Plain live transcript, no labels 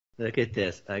Look at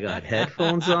this. I got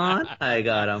headphones on. I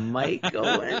got a mic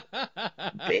going.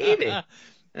 Baby.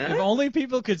 If Huh? only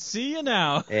people could see you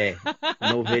now. Hey,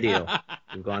 no video.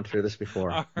 We've gone through this before.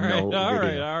 All right, No all right,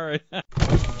 video. all right.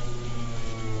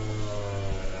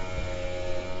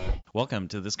 Welcome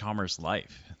to This Commerce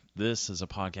Life. This is a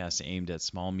podcast aimed at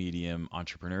small, medium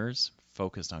entrepreneurs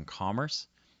focused on commerce.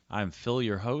 I'm Phil,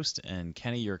 your host, and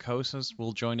Kenny, your co-host,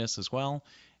 will join us as well.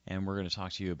 And we're going to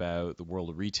talk to you about the world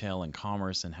of retail and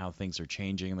commerce and how things are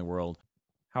changing in the world.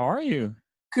 How are you?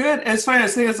 Good. It's funny. I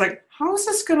was thinking, it's like, how is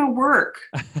this going to work?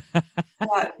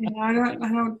 But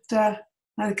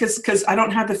because I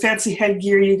don't have the fancy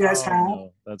headgear you guys have.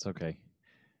 No, that's okay.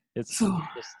 It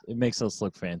makes us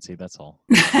look fancy. That's all.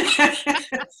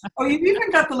 Oh, you've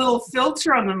even got the little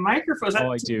filter on the microphone. Is that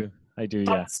I do.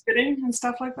 Yeah. spitting and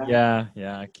stuff like that? Yeah.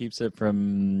 It keeps it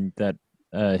from that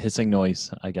hissing noise,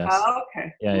 I guess. Oh,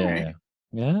 okay. Yeah.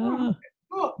 Oh,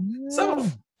 cool. Yeah. So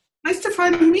nice to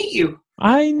finally meet you.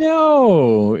 I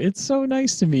know. It's so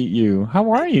nice to meet you.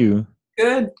 How are you?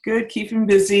 Good. Keeping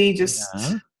busy. Just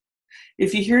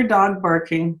if you hear a dog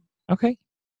barking. Okay.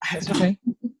 That's okay.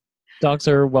 Dogs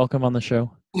are welcome on the show.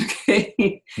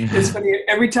 Okay. It's funny.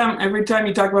 Every time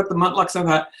you talk about the muntlucks, I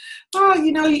thought,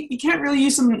 you can't really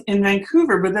use them in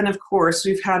Vancouver. But then, of course,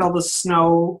 we've had all the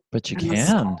snow. But you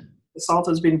can. The salt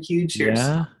has been huge here.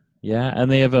 Yeah.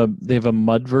 And they have a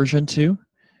mud version too,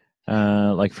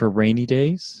 like for rainy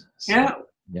days. So,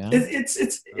 yeah. It's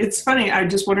Okay. funny. I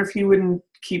just wonder if you wouldn't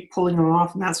keep pulling them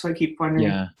off, and that's why I keep wondering.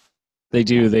 Yeah, they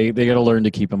do. They got to learn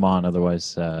to keep them on,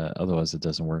 otherwise it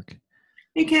doesn't work.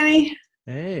 Hey, Kenny.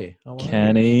 Hey. How are you?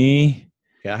 Kenny.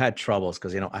 Yeah, I had troubles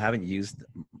because, I haven't used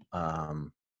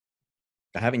this.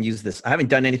 I haven't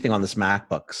done anything on this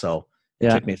MacBook. So it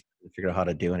took me to figure out how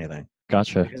to do anything.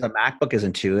 Gotcha. Because the MacBook is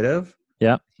intuitive.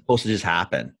 Yeah. It's supposed to just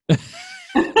happen.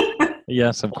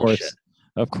 Yes, of course.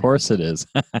 Of course it is.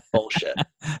 Bullshit.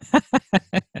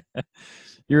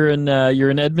 You're in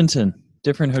Edmonton.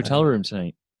 Different hotel room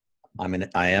tonight.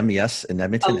 I am, yes, in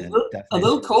Edmonton. A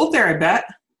little cold there, I bet.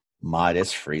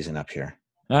 It's freezing up here.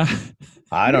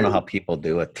 I don't know how people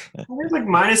do it. There's like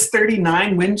minus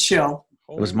 39 wind chill.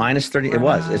 It was minus 30. Wow. It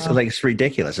was. It's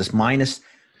ridiculous. It's minus.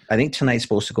 I think tonight's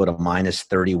supposed to go to minus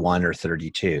 31 or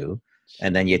 32.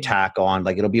 And then you tack on,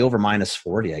 it'll be over minus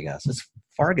 40, I guess. It's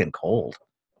fargan cold.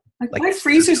 My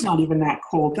freezer's not even that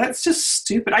cold. That's just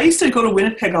stupid. I used to go to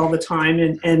Winnipeg all the time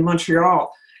in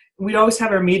Montreal. We'd always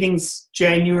have our meetings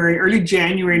early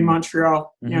January in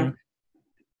Montreal. Mm-hmm.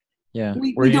 Yeah.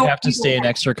 Where you have to stay an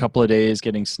extra couple of days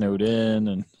getting snowed in.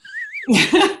 And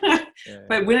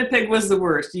But Winnipeg was the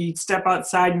worst. You'd step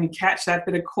outside and you catch that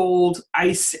bit of cold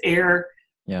ice air.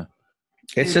 Yeah.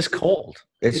 It's just cold.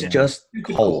 It's just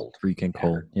cold. Freaking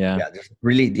cold. Yeah.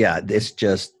 It's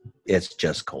just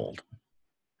cold.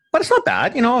 But it's not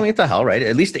bad, what the hell, right?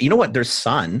 At least, you know what? There's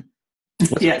sun.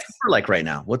 What's it like right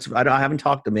now? I haven't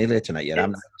talked to Amelia tonight yet.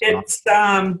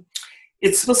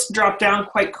 It's supposed to drop down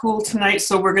quite cool tonight,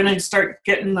 so we're going to start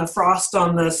getting the frost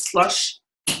on the slush.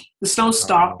 The snow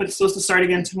stopped, but it's supposed to start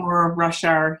again tomorrow, rush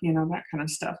hour, that kind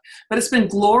of stuff. But it's been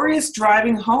glorious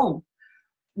driving home.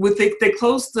 They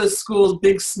closed the school's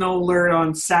big snow alert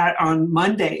on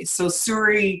Monday, so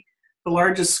Surrey, the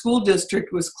largest school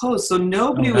district, was closed, so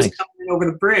nobody was coming over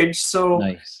the bridge, so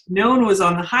no one was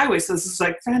on the highway. So this is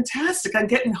fantastic. I'm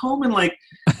getting home in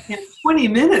 20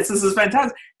 minutes. This is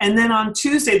fantastic. And then on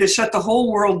Tuesday they shut the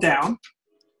whole world down.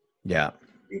 Yeah.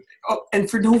 Oh,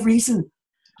 and for no reason.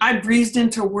 I breezed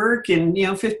into work in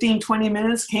 15, 20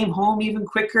 minutes, came home even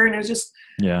quicker, and it was just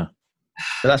But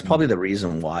that's probably the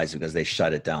reason why, is because they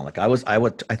shut it down. I was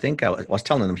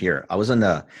telling them here, I was in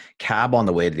the cab on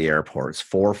the way to the airport. It's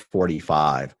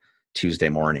 4:45 Tuesday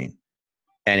morning,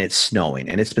 and it's snowing,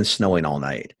 and it's been snowing all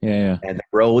night. Yeah. And the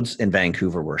roads in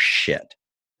Vancouver were shit.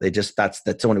 That's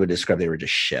the only way to describe. They were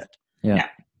just shit. Yeah.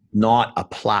 Not a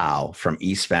plow from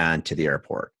East Van to the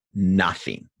airport.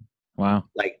 Nothing. Wow.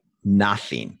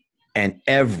 Nothing. And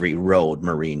every road,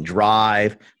 Marine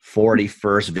Drive,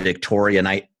 41st, Victoria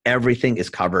Night, everything is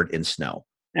covered in snow.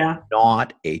 Yeah.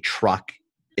 Not a truck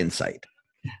in sight.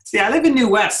 See, I live in New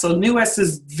West, so New West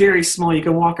is very small. You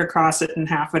can walk across it in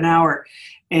half an hour.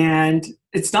 And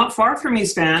it's not far from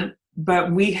East Van,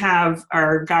 but we have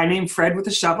our guy named Fred with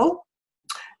a shovel,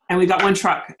 and we got one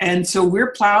truck. And so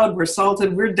we're plowed, we're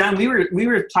salted, we're done. We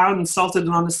were plowed and salted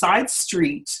on the side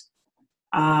street,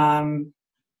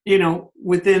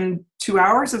 within 2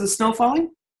 hours of the snow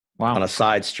falling. Wow. On a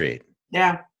side street.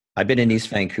 Yeah. I've been in East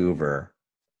Vancouver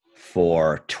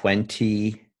for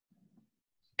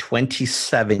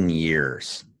 27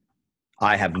 years.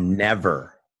 I have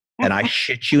never, and I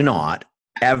shit you not,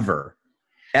 ever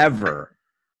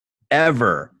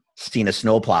seen a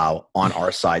snowplow on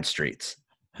our side streets.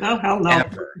 No, hell no.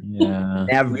 Ever. Yeah.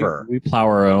 Never. We plow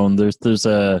our own. There's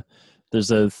a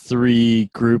 3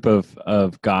 group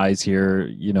of guys here,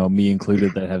 you know, me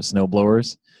included, that have snow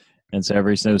blowers. And so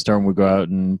every snowstorm we go out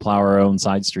and plow our own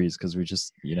side streets because we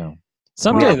just, you know,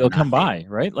 someday they'll come by,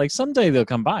 right? Like someday they'll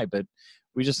come by, but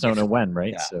we just don't know when,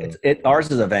 right? Yeah, So ours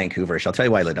is a Vancouverish. I'll tell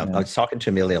you why, Linda. Yeah. I was talking to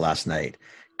Amelia last night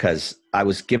because I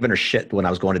was giving her shit when I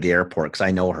was going to the airport because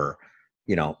I know her,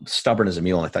 you know, stubborn as a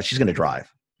mule. And I thought she's going to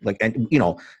drive. Like, and you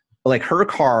know, like her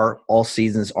car, all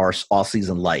seasons are all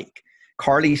season like.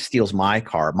 Carly steals my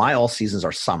car. My all seasons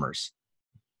are summers.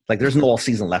 Like there's no all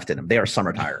season left in them. They are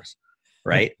summer tires,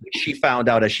 right? She found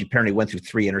out as she apparently went through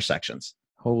 3 intersections.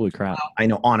 holy crap. I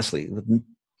know, honestly,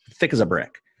 thick as a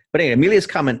brick. But anyway, Amelia's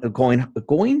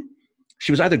going.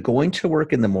 She was either going to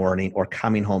work in the morning or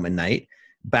coming home at night.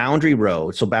 Boundary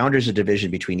Road. So Boundary is a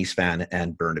division between East Van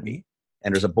and Burnaby.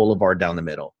 And there's a boulevard down the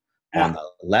middle. Yeah. On the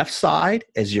left side,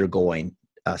 as you're going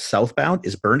southbound,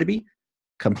 is Burnaby,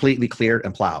 completely cleared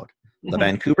and plowed. The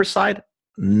Vancouver side,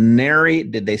 nary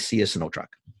did they see a snow truck.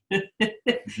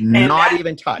 Not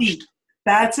even touched. Steep.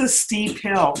 That's a steep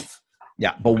hill.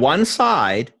 Yeah, but one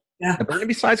side, Yeah. the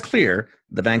Burnaby side's clear,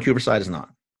 the Vancouver side is not.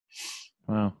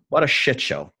 Wow. What a shit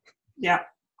show. Yeah.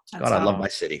 That's God, I how- love my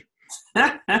city.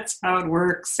 That's how it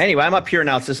works. Anyway, I'm up here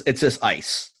now. It's this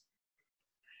ice.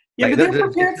 Yeah, Like, but they're there-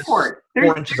 prepared there's for it.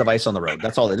 4 inches of ice on the road.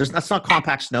 That's all. That's not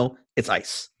compact snow. It's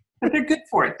ice. But they're good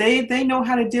for it. They know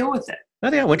how to deal with it. Now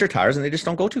they got winter tires and they just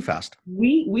don't go too fast.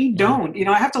 We don't. You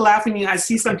know, I have to laugh when I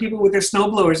see some people with their snow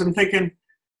blowers. I'm thinking,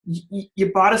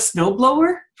 you bought a snow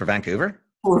blower For Vancouver?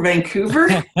 for Vancouver?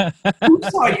 Who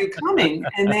saw you coming?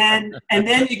 And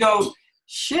then you go,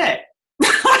 shit.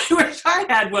 I wish I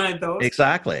had one of those.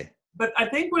 Exactly. But I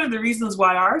think one of the reasons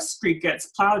why our street gets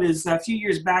plowed is a few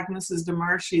years back, Mrs.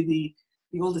 DeMarschi,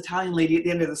 the old Italian lady at the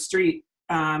end of the street,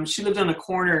 she lived on a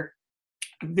corner,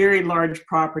 a very large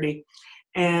property,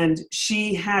 and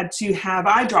she had to have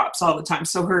eye drops all the time.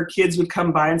 So her kids would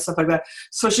come by and stuff like that.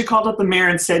 So she called up the mayor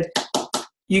and said,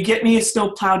 you get me a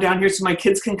snow plow down here so my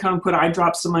kids can come put eye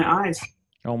drops in my eyes.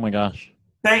 Oh my gosh.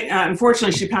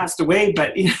 Unfortunately, she passed away,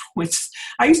 but you know,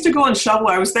 I used to go and shovel.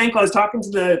 I was thankful. I was talking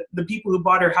to the people who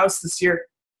bought her house this year,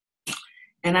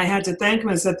 and I had to thank them.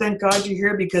 I said, "Thank God you're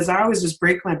here," because I always just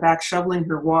break my back shoveling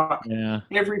her walk. Yeah.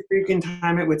 Every freaking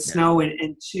time it would snow, and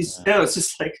it was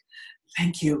just like,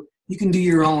 "Thank you. You can do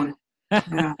your own."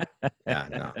 Yeah, Yeah,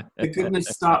 no. the goodness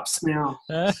stops now.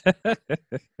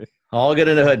 All good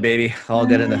in the hood, baby. All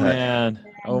good in the hood. Man.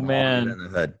 Oh All good man. in the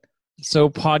hood. So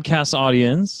podcast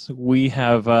audience, we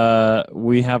have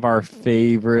our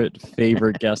favorite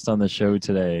guest on the show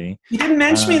today. You didn't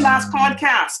mention me last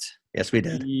podcast. Yes, we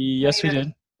did. Yes, we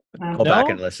did. Go back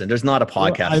and listen. There's not a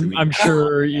podcast. I'm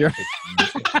sure you're.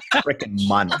 Freaking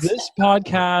months. This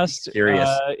podcast Serious.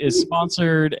 is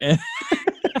sponsored and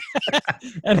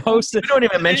hosted. We don't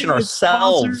even mention It's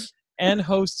sponsored ourselves. and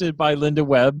hosted by Linda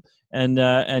Webb,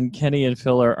 and Kenny and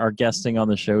Phil are guesting on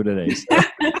the show today. So.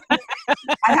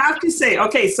 I have to say,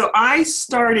 okay, so I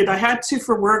had to,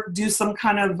 for work, do some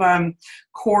kind of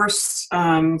course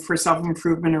for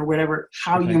self-improvement or whatever.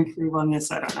 How you improve on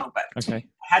this, I don't know. But Okay.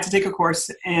 I had to take a course,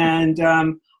 and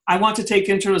I want to take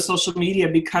intro to social media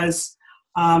because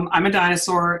I'm a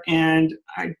dinosaur, and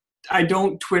I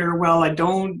don't Twitter well. I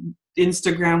don't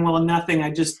Instagram well, nothing. I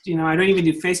just, I don't even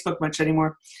do Facebook much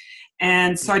anymore.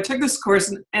 And so I took this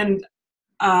course, and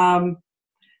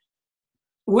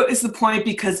what is the point?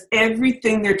 Because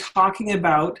everything they're talking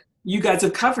about, you guys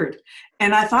have covered.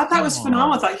 And I thought that was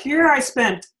phenomenal. I thought, here I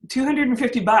spent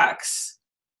 $250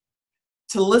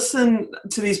 to listen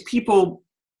to these people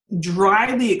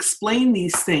dryly explain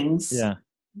these things. Yeah.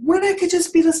 When I could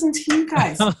just be listening to you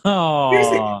guys.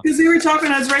 Because they were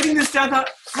talking, I was writing this down. I thought,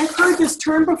 I've heard this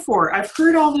term before. I've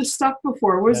heard all this stuff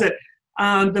before. What is it?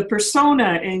 The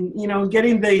persona and,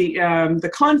 getting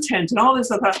the content and all this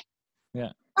stuff.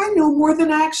 I know more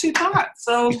than I actually thought.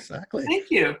 So Exactly.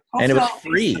 thank you. And it was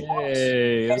free.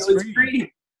 Yay, It was free.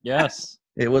 Yes.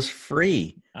 It was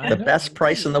free. I The know. best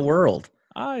price in the world.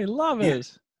 I love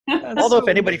it. Although if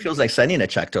anybody feels like sending a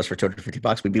check to us for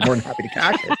 $250, we'd be more than happy to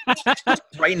cash it.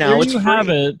 Right now, Here it's you free. have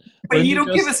it. But when you don't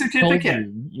give a just certificate.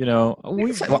 told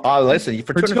we Well, listen,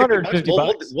 for For $250,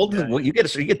 $250, we'll you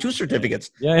get 2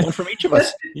 certificates. Yeah. One from each of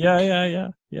us. Yeah.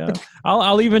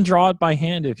 I'll even draw it by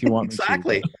hand if you want me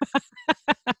Exactly.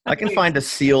 I can find a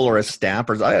seal or a stamp.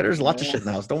 Or there's lots of shit in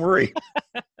the house. Don't worry.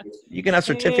 You can have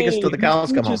to. certificates till the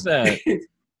cows come home. Who's that?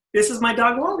 This is my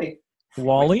dog, Wally.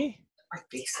 Wally? My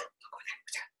face.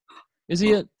 Is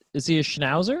he a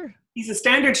Schnauzer? He's a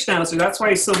standard schnauzer. That's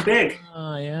why he's so big.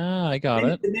 Oh, yeah, I got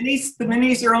it. The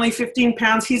minis are only 15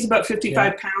 pounds. He's about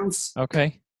 55 pounds.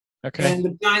 Okay. And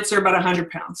the giants are about 100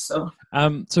 pounds. So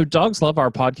dogs love our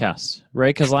podcast,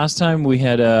 right? Because last time we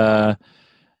had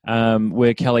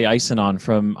Kelly Eisen on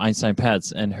from Einstein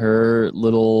Pets, and her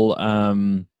little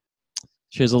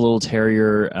she has a little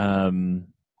terrier.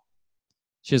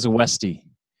 She has a Westie.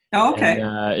 Oh, okay.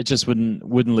 And, it just wouldn't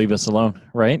leave us alone,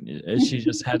 right? She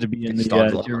just had to be in the.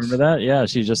 Do you remember that? Yeah,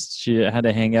 she had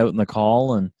to hang out in the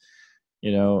call, and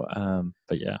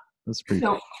but yeah, that's pretty.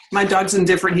 No, my dog's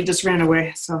indifferent. He just ran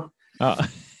away. So.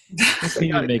 He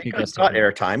got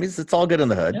airtime. It's all good in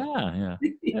the hood.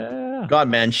 Yeah. God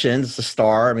mentions it's a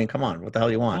star. I mean, come on, what the hell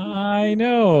do you want? I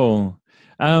know.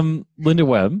 Linda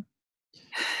Webb,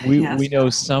 we know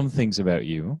some things about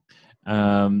you.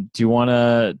 Do you want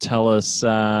to tell us?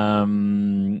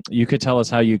 You could tell us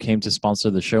how you came to sponsor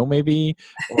the show, maybe.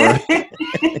 Or...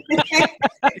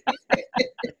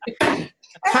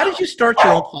 How did you start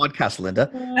your own podcast, Linda?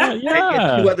 Yeah,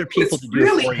 get 2 other people to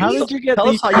do it for you. How did you get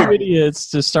these 2 idiots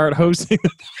to start hosting the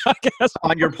podcast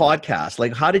on your podcast?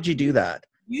 Like, how did you do that?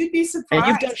 You'd be surprised. And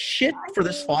you've done shit for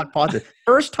this podcast.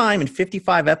 First time in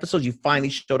 55 episodes, you finally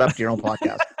showed up to your own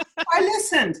podcast. I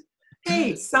listened.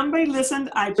 Hey, somebody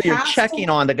listened. So you're checking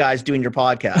on the guys doing your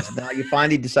podcast. Now you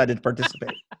finally decided to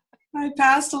participate. I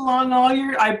passed along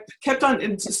I kept on,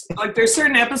 it's just like there's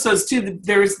certain episodes too.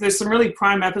 There's some really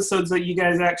prime episodes that you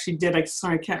guys actually did. I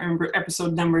can't remember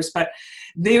episode numbers, but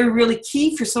they're really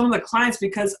key for some of the clients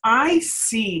because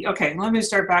okay, let me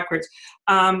start backwards.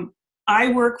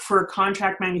 I work for a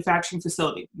contract manufacturing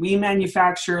facility. We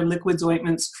manufacture liquids,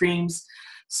 ointments, creams.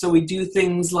 So we do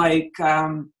things like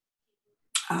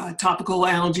topical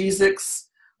analgesics,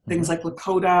 things like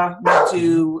Lakota. We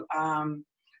do a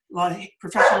lot of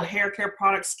professional hair care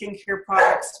products, skin care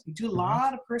products. We do a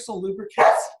lot of personal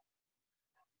lubricants.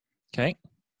 Okay.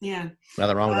 Yeah.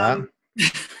 Nothing wrong with that.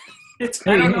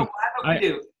 I don't know why we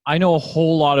do. I know a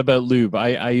whole lot about lube.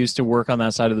 I used to work on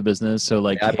that side of the business. So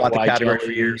like I bought the category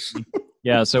for years.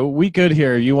 Yeah, so we could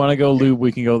here. You want to go lube,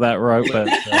 we can go that route.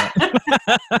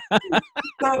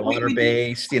 But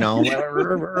water-based,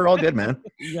 we're all good, man.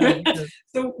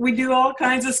 So we do all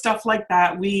kinds of stuff like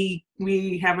that. We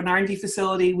have an R&D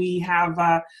facility. We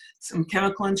have some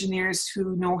chemical engineers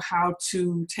who know how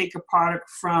to take a product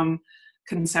from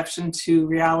conception to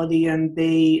reality, and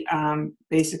they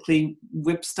basically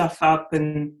whip stuff up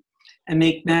and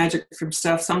make magic from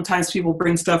stuff. Sometimes people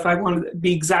bring stuff, I want it to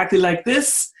be exactly like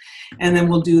this, and then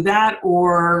we'll do that.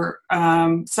 Or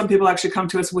some people actually come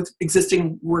to us with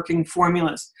existing working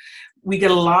formulas. We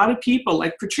get a lot of people,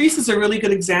 like Patrice is a really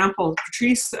good example.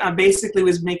 Patrice basically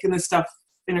was making this stuff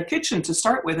in her kitchen to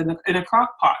start with in a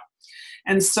crock pot.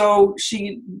 And so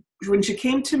when she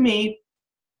came to me,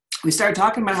 we started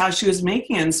talking about how she was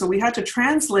making it. And so we had to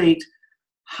translate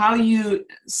how you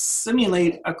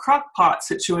simulate a crock pot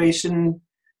situation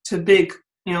to big,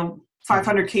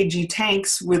 500 kg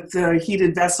tanks with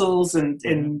heated vessels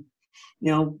and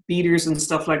beaters and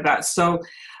stuff like that. So,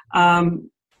 and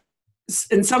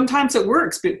sometimes it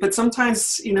works, but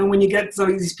sometimes, when you get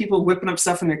these people whipping up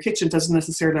stuff in their kitchen, it doesn't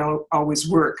necessarily always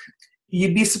work.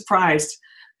 You'd be surprised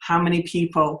how many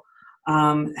people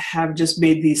have just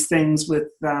made these things with,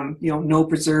 no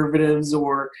preservatives,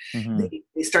 or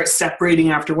they start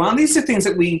separating after a while. And these are things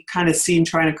that we kind of see and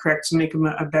trying to correct to make them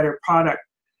a better product.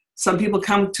 Some people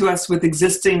come to us with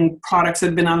existing products that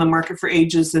have been on the market for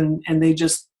ages, and they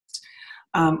just,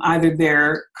 either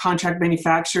their contract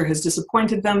manufacturer has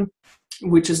disappointed them,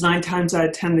 which is 9 times out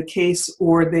of 10 the case,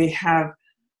 or they have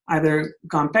either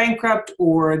gone bankrupt,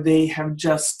 or they have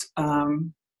just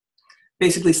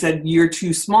basically said, you're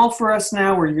too small for us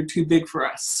now, or you're too big for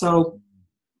us. So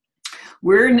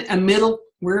we're a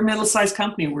middle-sized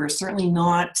company. We're certainly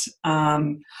not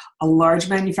a large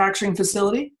manufacturing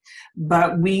facility,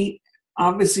 but we're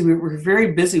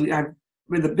very busy.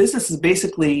 The business is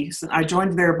basically, I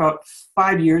joined there about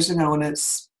 5 years ago, and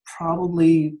it's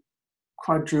probably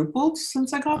quadrupled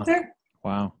since I got there.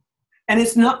 Wow. And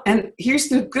here's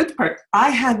the good part. I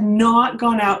have not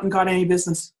gone out and got any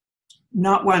business.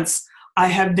 Not once. I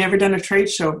have never done a trade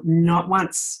show, not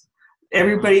once.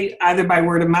 Everybody, either by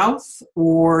word of mouth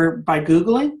or by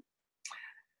Googling.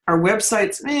 Our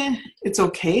website's, it's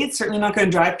okay. It's certainly not going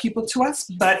to drive people to us,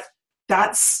 but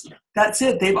that's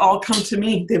it. They've all come to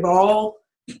me. They've all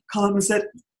called and said,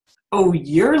 "Oh,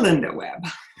 you're Linda Webb."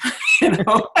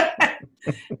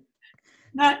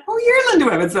 Not, "Oh, you're Linda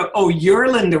Webb." It's "Oh, you're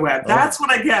Linda Webb." That's what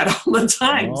I get all the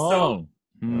time. Oh.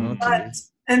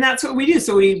 And that's what we do.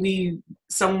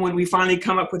 So when we finally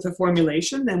come up with a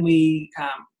formulation, then we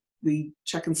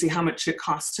check and see how much it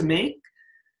costs to make.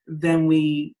 then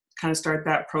we kind of start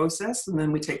that process, and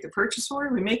then we take the purchase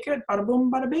order, we make it, bada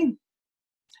boom, bada bing.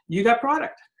 You got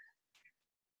product.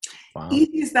 Wow.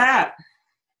 Easy as that.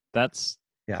 That's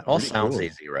Yeah, it all pretty sounds cool.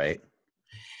 easy, right?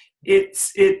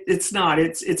 It's not.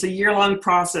 It's a year-long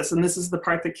process, and this is the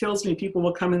part that kills me. People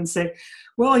will come and say,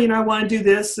 well, I want to do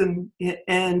this, and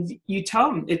you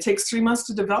tell them it takes 3 months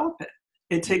to develop it.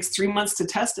 It takes 3 months to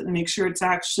test it and make sure it's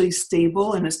actually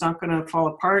stable and it's not going to fall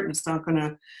apart and it's not going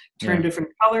to turn different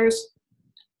colors.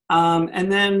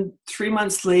 And then 3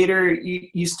 months later,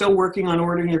 you're still working on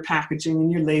ordering your packaging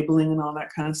and your labeling and all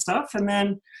that kind of stuff. And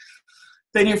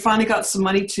then you finally got some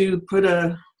money to put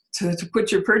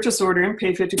your purchase order in,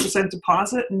 pay 50%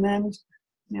 deposit, and then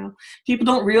people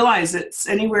don't realize it's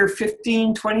anywhere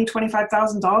 $15,000, $20,000,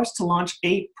 $25,000 to launch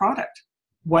a product,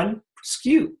 one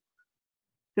SKU.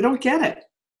 They don't get it.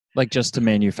 Like just to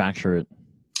manufacture it.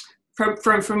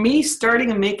 From me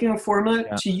starting and making a formula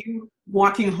to you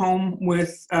walking home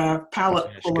with a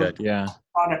pallet full of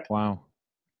product. Wow.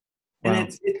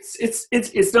 And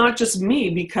it's not just me,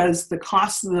 because the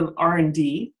cost of the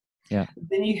R&D. Yeah.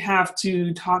 Then you have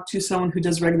to talk to someone who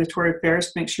does regulatory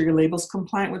affairs to make sure your label's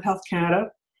compliant with Health Canada.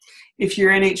 If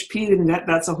you're NHP, then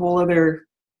that's a whole other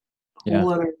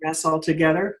mess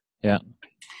altogether. Yeah.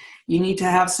 You need to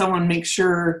have someone make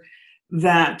sure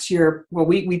that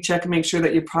we check and make sure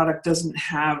that your product doesn't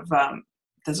have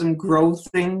doesn't grow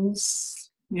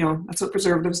things. That's what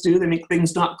preservatives do. They make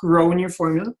things not grow in your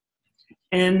formula.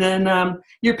 And then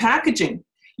your packaging.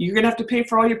 You're going to have to pay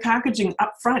for all your packaging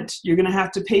up front. You're going to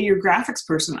have to pay your graphics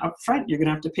person up front. You're going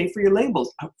to have to pay for your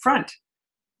labels up front.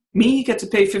 Me, you get to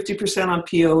pay 50% on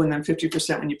PO and then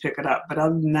 50% when you pick it up. But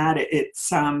other than that,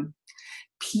 it's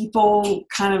people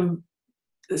kind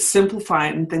of simplify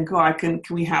it and think, can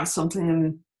we have something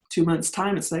in 2 months'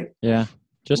 time? It's like,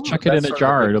 just chuck it in a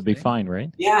jar. It'll be fine, right?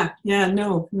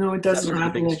 No, it doesn't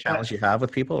happen. The biggest challenge you have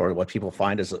with people, or what people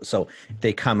find, is so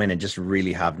they come in and just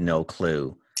really have no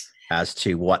clue as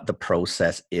to what the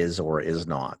process is or is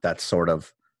not. That's sort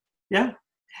of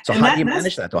So how do you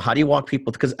manage that though? How do you walk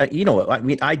people? Because I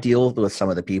deal with some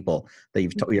of the people that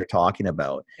you're talking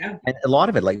about, and a lot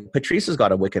of it, like Patrice has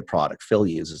got a wicked product. Phil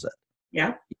uses it.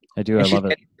 Yeah, I do. I love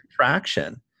it.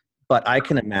 Traction, but I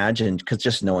can imagine, because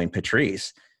just knowing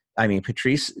Patrice,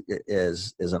 Patrice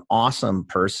is an awesome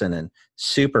person and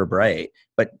super bright,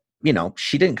 but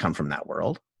she didn't come from that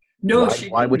world. No,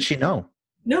 why would she know?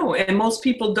 No, and most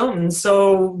people don't. And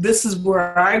so this is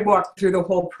where I walk through the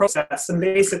whole process and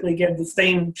basically give the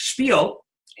same spiel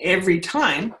every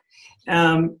time,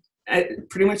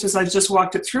 pretty much as I just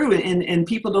walked it through. And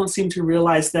people don't seem to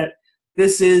realize that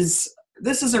this is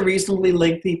a reasonably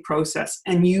lengthy process,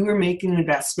 and you are making an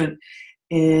investment,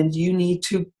 and you need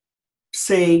to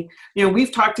say,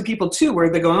 we've talked to people too where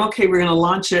they're going, okay, we're going to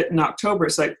launch it in October.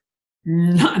 It's like,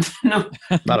 no.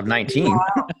 Not of 19.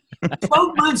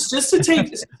 12 months just to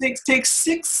it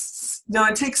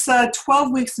takes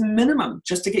 12 weeks minimum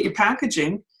just to get your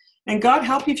packaging. And God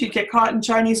help you if you get caught in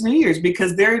Chinese New Year's,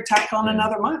 because they're tacked on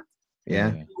another month.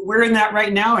 Yeah. We're in that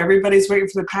right now. Everybody's waiting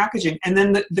for the packaging. And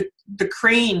then the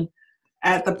crane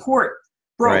at the port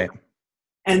broke. Right.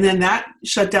 And then that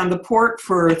shut down the port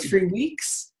for 3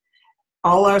 weeks.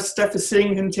 All our stuff is sitting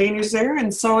in containers there.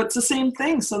 And so it's the same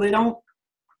thing. So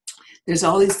there's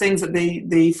all these things that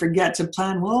they forget to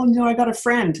plan. Well, I got a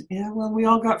friend. Yeah, well, we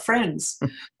all got friends.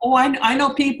 Oh, I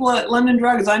know people at London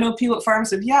Drugs. I know people at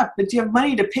pharmacies. Yeah, but do you have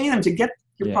money to pay them to get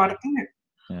your product in there?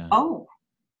 Yeah. Oh,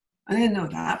 I didn't know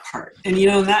that part. And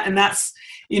that's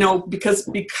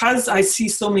because I see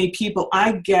so many people,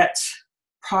 I get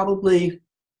probably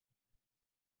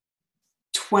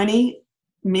 20,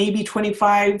 maybe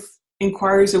 25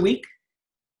 inquiries a week.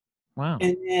 Wow.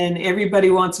 And then everybody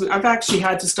I've actually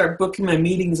had to start booking my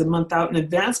meetings a month out in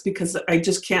advance because I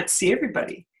just can't see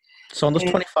everybody. So on those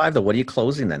 25 though, what are you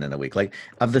closing then in a week? Like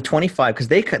of the 25, because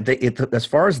they as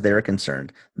far as they're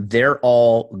concerned, they're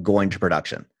all going to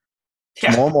production.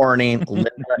 Yeah. Tomorrow morning,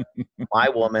 Linda, my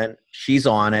woman, she's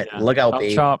on it. Yeah. Look out,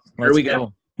 babe. Here we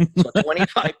go. So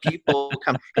 25 people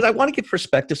come, because I want to give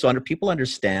perspective so people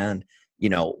understand,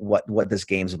 what this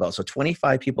game's about. So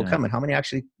 25 people come, and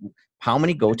how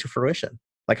many go to fruition?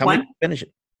 Like how many finish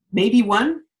it? Maybe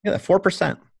one. Yeah,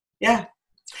 4%. Yeah,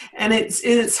 and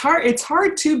it's hard. It's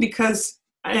hard too, because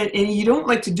and you don't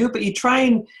like to do it, but you try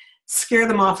and scare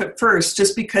them off at first,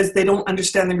 just because they don't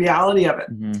understand the reality of it.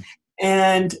 Mm-hmm.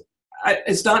 And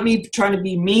it's not me trying to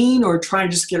be mean or trying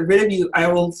to just get rid of you. I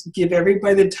will give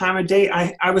everybody the time of day.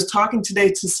 I was talking today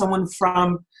to someone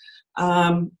from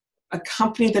a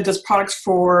company that does products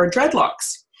for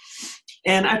dreadlocks.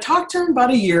 And I talked to him about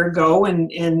a year ago,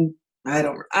 and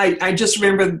I just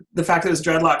remember the fact that it was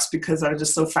dreadlocks because I was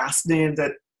just so fascinated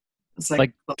that it's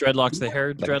like dreadlocks, the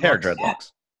hair Like dreadlocks. hair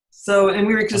dreadlocks. So, and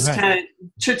we were just Okay. kind of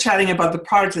chit-chatting about the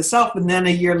product itself, and then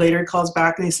a year later he calls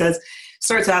back and he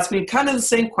starts asking me kind of the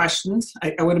same questions.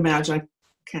 I would imagine. I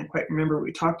can't quite remember what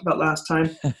we talked about last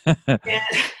time. And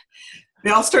they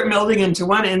all start melding into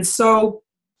one. And so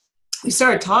we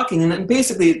started talking, and then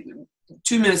basically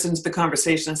 2 minutes into the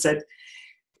conversation, I said,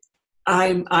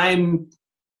 I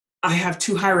have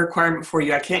too high a requirement for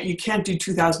you. You can't do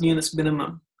 2,000 units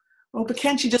minimum. Oh, but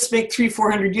can't you just make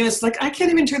 300-400 units? Like, I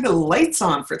can't even turn the lights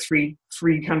on for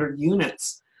 300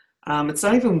 units. It's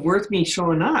not even worth me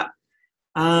showing up.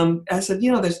 I said,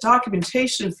 there's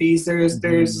documentation fees, there's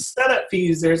setup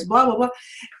fees, there's blah, blah, blah.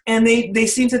 And they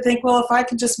seem to think, well, if I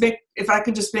could just make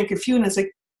a few, and it's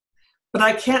like, but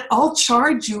I can't, I'll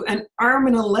charge you an arm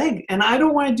and a leg. And I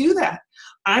don't want to do that.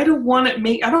 I don't want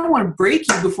to break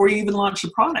you before you even launch a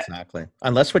product. Exactly.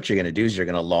 Unless what you're going to do is you're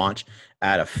going to launch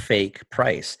at a fake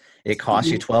price. It costs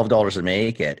you $12 to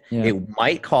make it. Yeah. It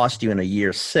might cost you in a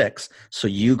year 6. So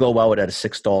you go out at a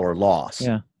 $6 loss.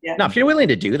 Yeah. Yeah. Now, if you're willing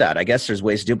to do that, I guess there's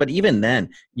ways to do it. But even then,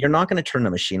 you're not going to turn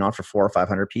the machine on for 400 or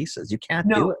 500 pieces. You can't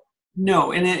do it.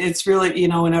 No, and it's really,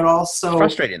 and it also... It's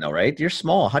frustrating though, right? You're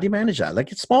small. How do you manage that?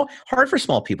 Like, it's hard for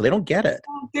small people. They don't get it.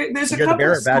 There's You're the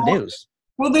bearer of bad news.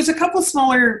 Well, there's a couple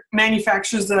smaller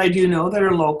manufacturers that I do know that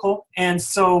are local. And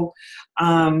so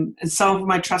and some of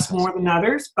them I trust more than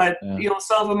others, but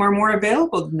some of them are more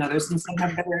available than others, and some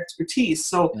have better expertise.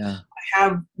 So I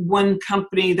have one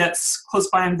company that's close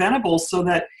by in Venables, so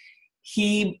that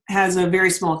he has a very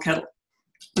small kettle.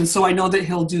 And so I know that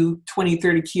he'll do 20,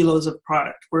 30 kilos of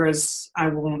product, whereas I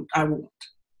won't,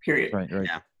 period. Right.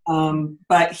 Yeah.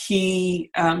 But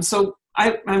he, so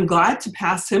I'm glad to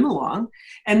pass him along.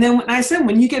 And then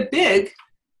when you get big,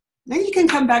 then you can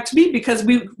come back to me, because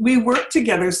we work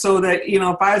together so that,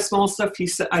 if I have small stuff,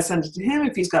 I send it to him.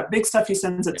 If he's got big stuff, he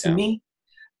sends it to me.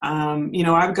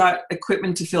 I've got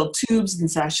equipment to fill tubes and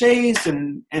sachets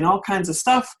and all kinds of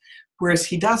stuff, whereas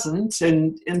he doesn't.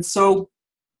 And so,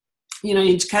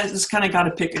 you just kind of got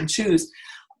to pick and choose.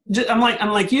 I'm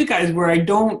like you guys, where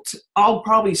I'll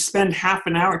probably spend half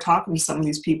an hour talking to some of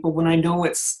these people when I know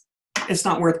it's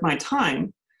not worth my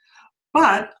time,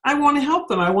 but I want to help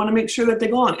them. I want to make sure that they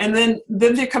go on. And then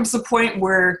there comes the point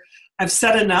where I've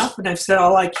said enough and I've said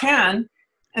all I can.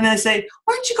 And I say,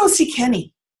 why don't you go see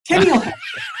Kenny? Kenny will help.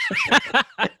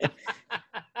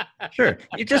 Sure.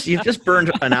 You've just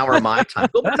burned an hour of my time.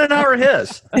 Go burn an hour of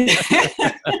his.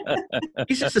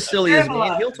 He's just as silly as me,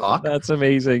 and he'll talk. That's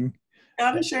amazing.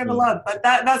 Gotta share the love. But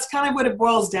that's kind of what it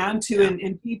boils down to.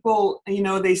 And people,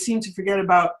 they seem to forget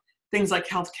about things like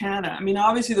Health Canada. I mean,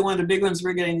 obviously one of the big ones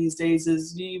we're getting these days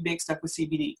is you make stuff with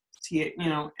CBD,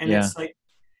 it's like,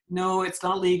 no, it's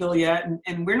not legal yet.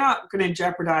 And we're not going to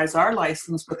jeopardize our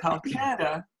license with Health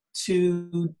Canada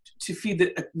to feed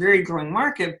a very growing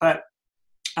market, but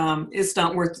it's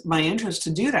not worth my interest to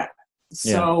do that.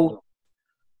 So,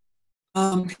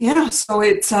 so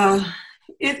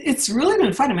it's really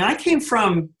been fun. I mean, I came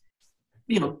from,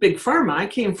 big pharma. I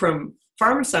came from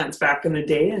pharma science back in the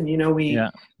day, and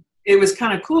it was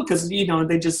kind of cool because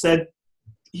they just said,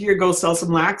 "Here, go sell some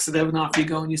laxative," and off you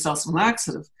go and you sell some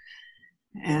laxative,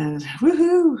 and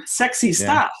woohoo, sexy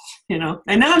stuff, And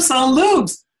now I'm selling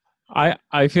lubes.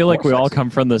 I feel like we all come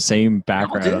from the same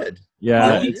background. Did.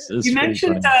 Yeah, well, you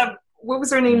mentioned what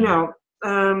was her name now?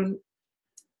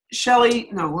 Shelley.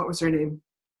 No, what was her name?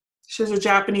 She has a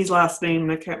Japanese last name,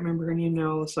 and I can't remember her name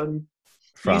now all of a sudden.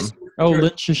 Lynn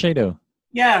Shiseido.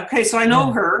 Yeah. Okay, so I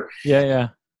know her. Yeah. Of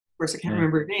course, I can't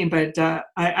remember her name, but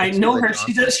I know her.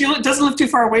 She doesn't live too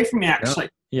far away from me, actually.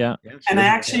 Yeah. And I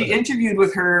actually interviewed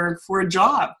with her for a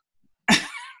job.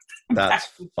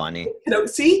 That's funny.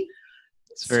 See?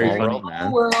 It's very Small funny.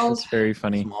 world, man. It's very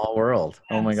funny. Small world.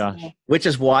 Oh my gosh. Which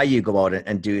is why you go out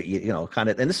and do, kind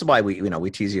of, and this is why we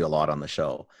tease you a lot on the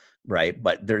show, right?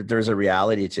 But there's a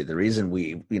reality to the reason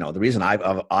the reason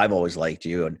I've always liked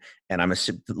you, and a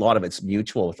lot of it's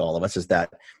mutual with all of us, is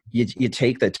that you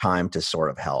take the time to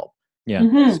sort of help. Yeah.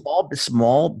 Mm-hmm.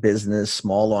 Small business,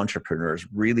 small entrepreneurs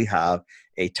really have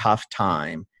a tough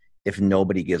time if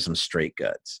nobody gives them straight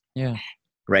goods. Yeah.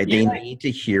 Right. They need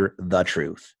to hear the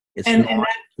truth. It's not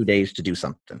 2 days to do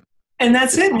something. And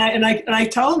that's it. And I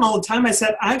tell them all the time, I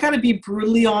said, I got to be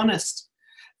brutally honest.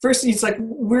 First, he's like,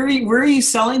 where are you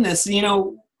selling this?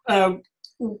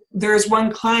 There's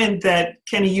one client that,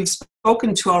 Kenny, you've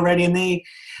spoken to already, and they,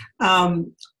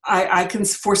 I can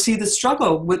foresee the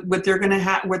struggle with what they're going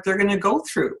to go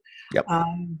through. Yep.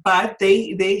 But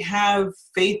they have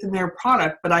faith in their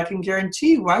product, but I can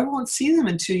guarantee you, I won't see them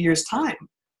in 2 years' time.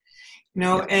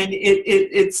 And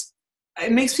it's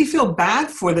it makes me feel bad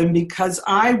for them because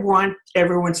I want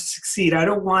everyone to succeed. I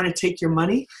don't want to take your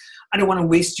money. I don't want to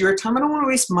waste your time. I don't want to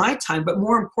waste my time. But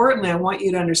more importantly, I want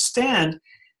you to understand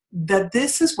that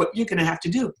this is what you're going to have to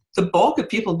do. The bulk of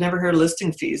people have never heard of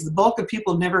listing fees. The bulk of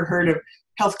people have never heard of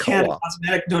Health Canada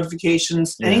cosmetic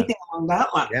notifications, anything along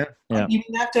that line. Yeah. You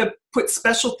even have to put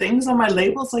special things on my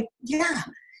labels. Like,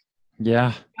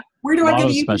 Yeah. where do I get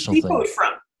a UPC code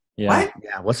from? Yeah. What?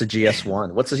 Yeah. What's a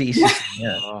GS1? What's a ECC?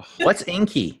 Yeah. What's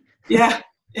Inky? Yeah.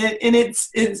 And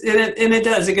it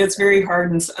does. It gets very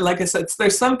hard. And like I said,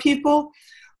 there's some people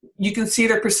you can see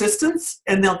their persistence,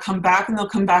 and they'll come back and they'll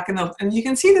come back and you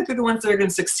can see that they're the ones that are going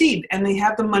to succeed, and they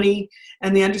have the money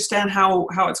and they understand how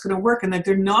it's going to work, and that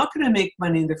they're not going to make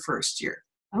money in the first year.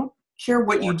 I don't care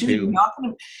what you do. You're not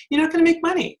going to make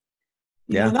money.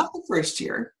 Not the first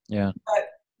year. Yeah.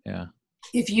 But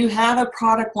if you have a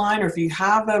product line, or if you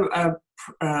have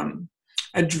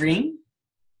a dream,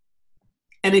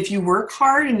 and if you work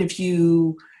hard, and if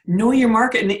you know your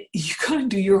market, and you got to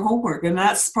do your homework, and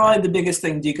that's probably the biggest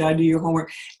thing. You got to do your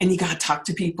homework, and you got to talk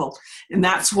to people, and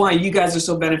that's why you guys are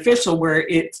so beneficial. Where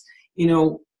it's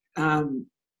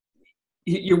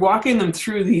you're walking them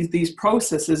through these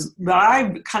processes that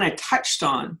I've kind of touched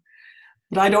on,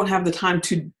 but I don't have the time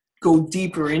to go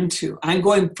deeper into. I'm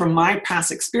going from my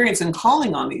past experience and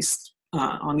calling on these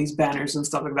banners and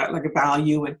stuff like that, like a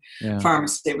value and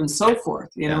pharmacy statement and so forth.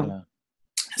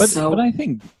 But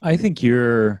I think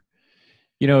you're,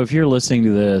 if you're listening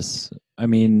to this, I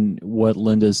mean, what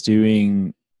Linda's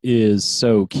doing is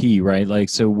so key, right? Like,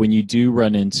 so when you do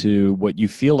run into what you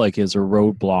feel like is a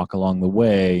roadblock along the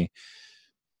way,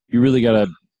 you really gotta,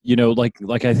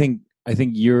 like I think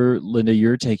Linda,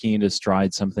 you're taking into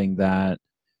stride something that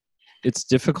it's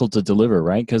difficult to deliver,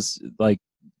 right? Because the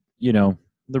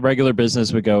regular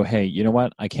business would go, hey, you know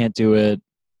what? I can't do it.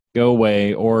 Go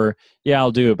away. Or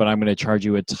I'll do it, but I'm going to charge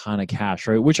you a ton of cash,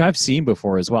 right? Which I've seen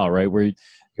before as well, right? Where you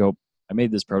go, I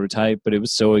made this prototype, but it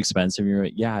was so expensive. You're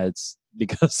like, it's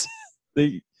because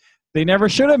they never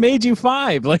should have made you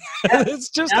 5. Like, it's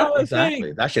just not a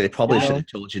thing. Actually, they probably should have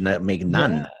told you not to make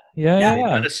none.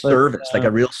 Yeah. A service, like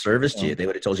a real service to you. They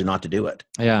would have told you not to do it.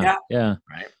 Yeah.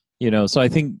 Right. So I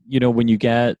think, when you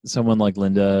get someone like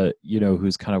Linda,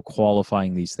 who's kind of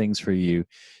qualifying these things for you,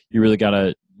 you really got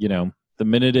to, the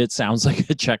minute it sounds like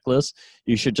a checklist,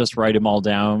 you should just write them all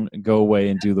down, go away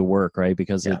and do the work, right?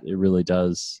 Because it really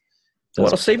does. Well,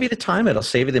 it'll save you the time, it'll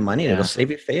save you the money, and it'll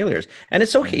save you failures. And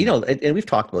it's okay, and we've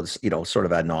talked about this, sort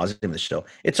of ad nauseum in the show.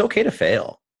 It's okay to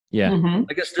fail. Yeah. Mm-hmm.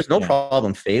 I guess there's no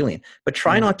problem failing, but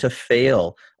try not to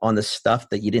fail on the stuff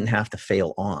that you didn't have to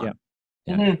fail on. Yeah.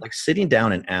 Mm-hmm. Like sitting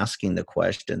down and asking the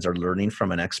questions, or learning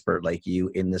from an expert like you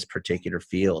in this particular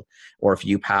field, or if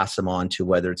you pass them on to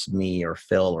whether it's me or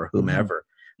Phil or whomever,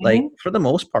 like for the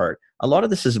most part, a lot of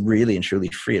this is really and truly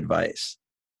free advice.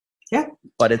 Yeah.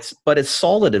 But it's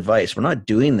solid advice. We're not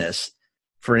doing this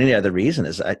for any other reason.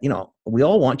 Is that, we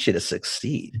all want you to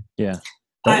succeed. Yeah.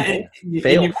 Don't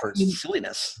fail for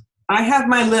silliness. I have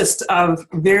my list of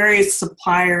various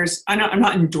suppliers. I'm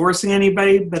not endorsing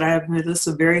anybody, but I have my list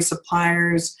of various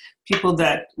suppliers, people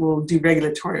that will do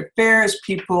regulatory affairs,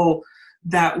 people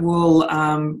that will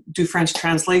do French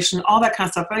translation, all that kind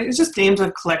of stuff. It's just names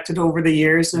I've collected over the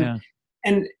years.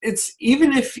 And it's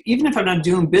even if I'm not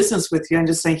doing business with you, I'm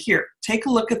just saying, here, take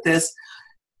a look at this.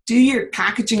 Do your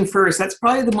packaging first. That's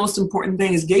probably the most important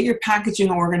thing, is get your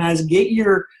packaging organized, get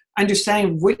your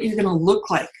understanding of what you're going to look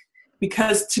like.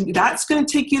 Because that's going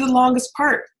to take you the longest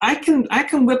part. I can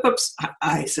whip up.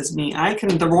 Says me.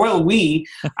 The royal we.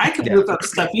 I can whip up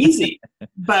stuff easy,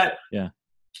 but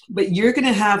you're going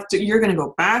to have to. You're going to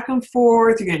go back and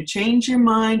forth. You're going to change your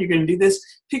mind. You're going to do this.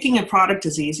 Picking a product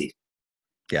is easy.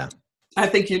 Yeah. I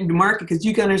think you can market, because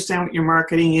you can understand what your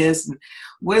marketing is and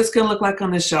what it's going to look like on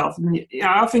the shelf. And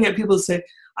I often get people to say,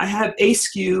 "I have a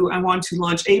SKU. I want to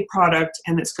launch a product,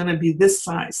 and it's going to be this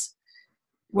size."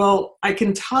 Well, I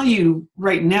can tell you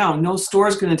right now, no store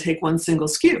is going to take one single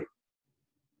SKU.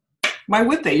 Why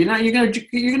would they? You're going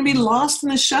to be lost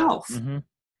on the shelf. Mm-hmm.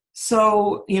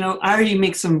 So, either you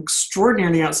make some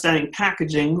extraordinarily outstanding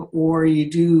packaging, or you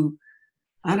do,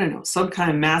 I don't know, some kind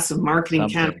of massive marketing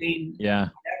campaign. Yeah.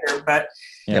 Whatever, but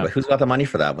who's got the money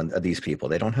for that? When these people,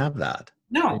 they don't have that.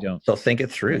 No. They don't. So think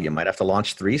it through. You might have to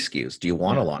launch 3 SKUs. Do you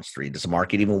want to launch 3? Does the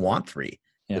market even want 3?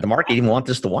 Yeah. Does the market even want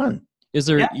just the 1? Is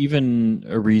there even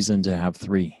a reason to have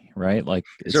 3, right? Like,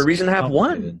 is there a reason to have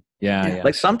 1? Yeah.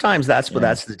 Like sometimes that's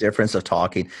the difference of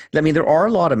talking. I mean, there are a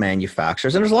lot of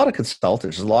manufacturers, and there's a lot of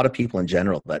consultants. There's a lot of people in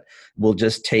general that will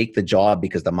just take the job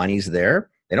because the money's there.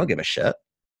 They don't give a shit.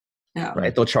 Yeah.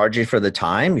 Right? They'll charge you for the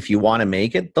time. If you want to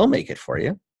make it, they'll make it for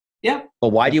you. Yeah.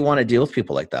 Well, why do you want to deal with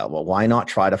people like that? Well, why not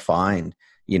try to find,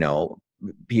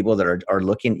 people that are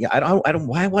looking? Yeah, I don't.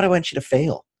 Why would I want you to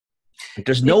fail? Like,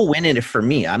 there's no win in it for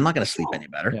me. I'm not going to sleep any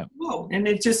better. Yeah. No, and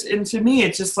to me,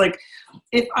 it's just like,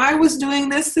 if I was doing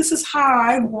this, this is how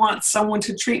I want someone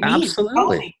to treat me.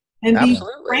 Absolutely. And be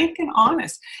Absolutely. frank and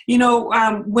honest.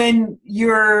 When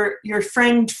your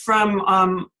friend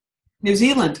from New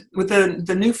Zealand with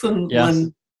the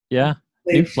Newfoundland. Yes. Yeah.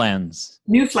 Newfoundlands.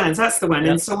 That's the one.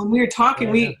 Yeah. And so when we were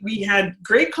talking, we had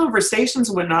great conversations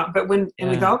and whatnot, but we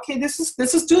thought, okay, this is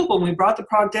doable. And we brought the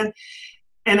product in,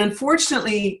 and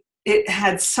unfortunately it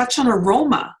had such an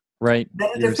aroma, right,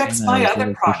 that it affects my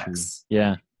other products.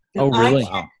 Yeah. And Oh, really?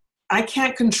 I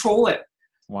can't control it.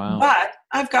 Wow. But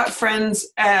I've got friends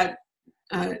at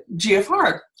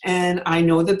GFR, and I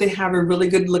know that they have a really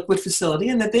good liquid facility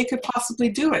and that they could possibly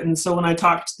do it. And so when I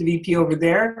talked to the VP over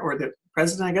there, or the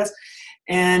president, I guess,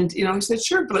 and he said,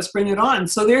 sure, but let's bring it on.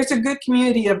 So there's a good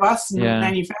community of us in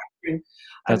manufacturing.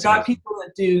 I've got people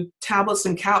that do tablets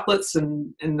and caplets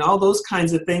and all those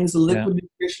kinds of things, the liquid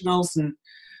nutritionals, and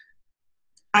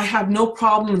I have no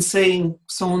problem saying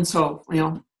so and so,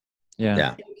 can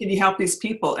you help these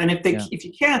people? And if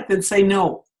you can't, then say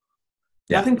no.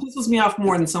 Yeah. Nothing pisses me off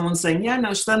more than someone saying, yeah,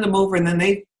 no, send them over, and then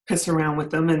they piss around with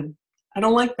them, and I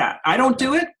don't like that. I don't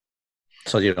do it.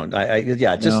 So you don't.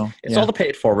 It's all the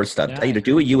paid forward stuff. Yeah. Either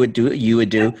do what you would do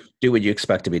what you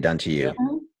expect to be done to you.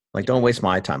 Yeah. Like, don't waste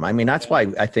my time. I mean, that's why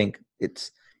I think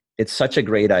it's such a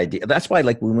great idea. That's why,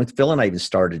 like, when Phil and I even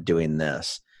started doing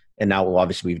this, and now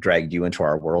obviously we've dragged you into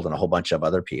our world and a whole bunch of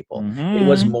other people. Mm-hmm. It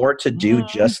was more to do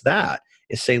just that.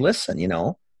 Is say, listen,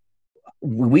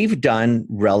 we've done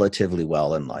relatively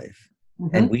well in life,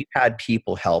 and we've had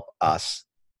people help us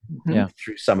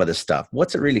through some of this stuff.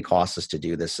 What's it really cost us to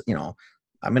do this?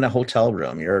 I'm in a hotel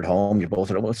room, you're at home, you're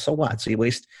both at home. So what? So you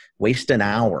waste an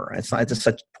hour. It's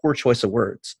such poor choice of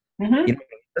words. It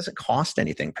doesn't cost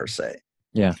anything per se.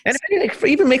 Yeah. And if anything, it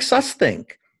even makes us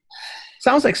think.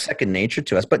 Sounds like second nature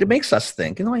to us, but it makes us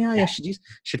think,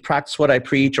 should practice what I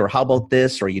preach, or how about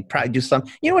this, or you'd probably do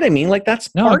something. You know what I mean? Like, that's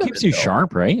part it keeps you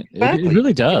sharp, right? Exactly. It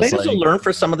really does. They also learn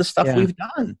for some of the stuff we've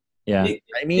done. Yeah.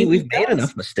 I mean, we've made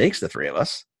enough mistakes, the three of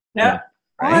us. Yeah.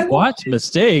 Right? What?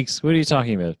 Mistakes? What are you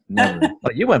talking about? Never.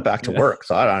 Well, you went back to work,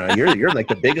 so I don't know. You're like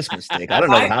the biggest mistake. I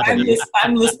don't know what happened.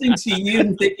 I'm listening to you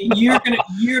and thinking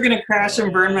you're gonna crash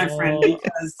and burn, my friend,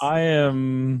 because I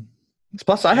am.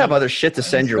 Plus, I have other shit to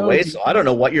send your way, so I don't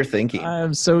know what you're thinking.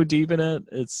 I'm so deep in it.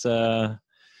 It's you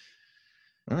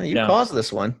caused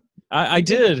this one. I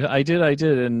did,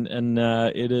 and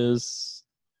it is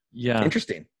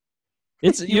interesting.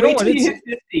 It's you wait till you hit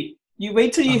 50. You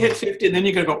wait till you hit 50, and then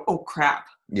you're gonna go, oh crap.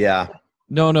 Yeah.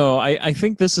 No. I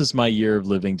think this is my year of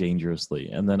living dangerously,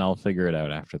 and then I'll figure it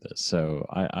out after this. So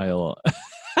I'll.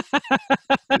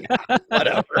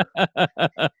 Whatever.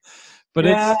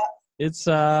 But it's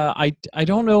I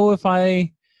don't know if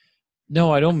I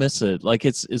don't miss it. Like,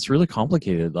 it's really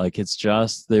complicated. Like, it's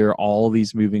just, there are all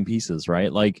these moving pieces,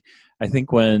 right? Like, I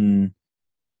think when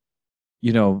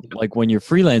like when you're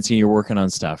freelancing, you're working on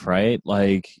stuff, right?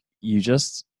 Like,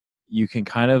 you can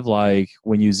kind of, like,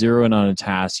 when you zero in on a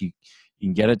task, you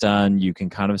can get it done, you can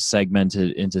kind of segment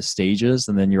it into stages,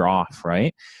 and then you're off,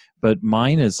 right? But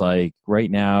mine is like, right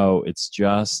now, it's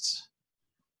just,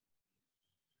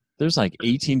 there's like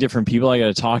 18 different people I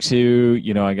got to talk to.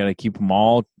 I got to keep them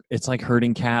all. It's like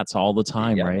herding cats all the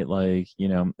time, right? Like,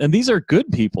 and these are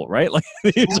good people, right? Like,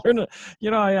 these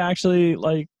are, I actually,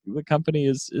 like, the company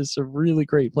is a really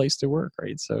great place to work,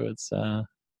 right? So it's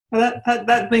well,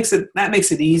 that makes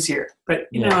it easier. But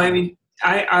I mean,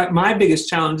 I my biggest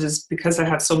challenge is because I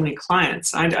have so many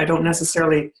clients. I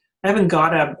haven't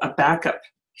got a backup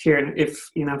here.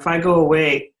 If I go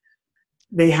away,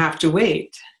 they have to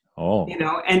wait. Oh.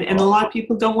 And a lot of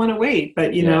people don't want to wait,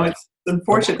 but it's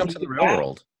unfortunate. Welcome to the real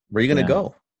world. Where are you going to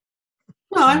go?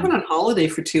 Well, I went on holiday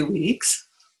for 2 weeks.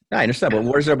 Yeah, I understand, but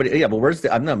where's everybody? Yeah, but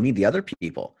the other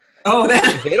people? Oh,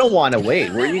 if they don't want to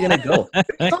wait, where are you going to go?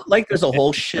 It's not like there's a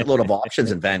whole shitload of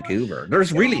options in Vancouver.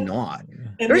 There's really not.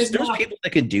 There's people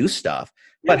that could do stuff,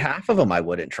 but half of them I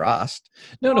wouldn't trust.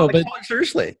 But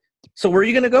seriously. So where are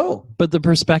you going to go? But the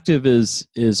perspective is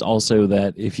also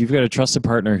that if you've got a trusted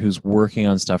partner who's working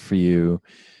on stuff for you,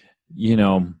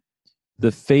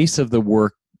 the face of the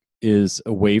work is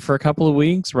away for a couple of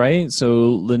weeks, right? So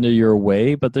Linda, you're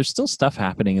away, but there's still stuff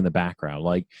happening in the background.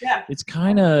 Like,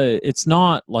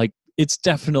 it's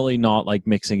definitely not like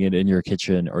mixing it in your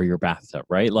kitchen or your bathtub,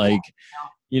 right? Like,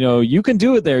 you can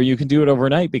do it there. You can do it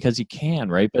overnight because you can,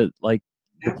 right? But, like,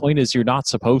 the point is, you're not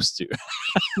supposed to.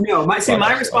 No, my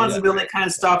responsibility kind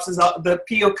of stops as the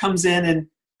PO comes in, and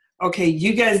okay,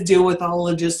 you guys deal with all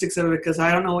the logistics of it because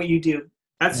I don't know what you do.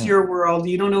 That's your world.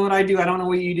 You don't know what I do. I don't know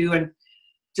what you do. And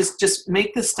just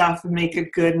make the stuff and make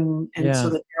it good and so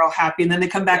that they're all happy. And then they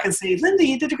come back and say, Linda,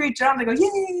 you did a great job. And they go,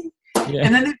 yay. Yeah.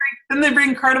 And then they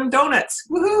bring cardamom donuts.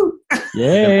 Woohoo.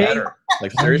 Yay.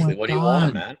 Like, seriously, what do you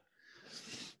want, man?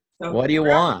 So what do you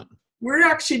want? We're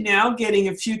actually now getting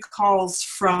a few calls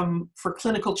for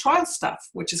clinical trial stuff,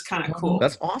 which is kind of cool.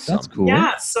 That's awesome. That's cool.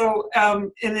 Yeah. So,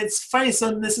 and it's funny.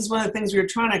 So this is one of the things we were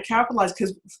trying to capitalize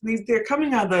because they're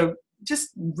coming out of the just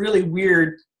really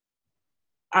weird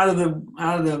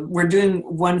we're doing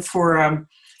one for,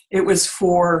 it was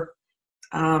for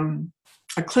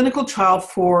a clinical trial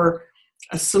for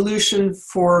a solution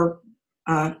for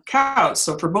cows,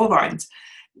 so for bovines.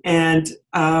 And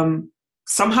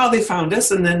somehow they found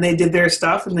us, and then they did their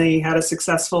stuff, and they had a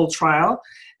successful trial,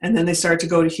 and then they started to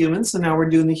go to humans, so now we're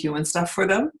doing the human stuff for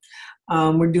them.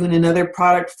 We're doing another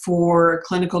product for a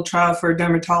clinical trial for a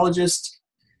dermatologist,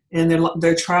 and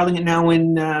they're trialing it now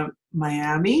in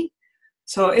Miami.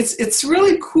 So it's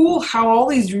really cool how all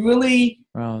these really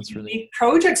unique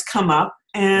projects come up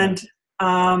and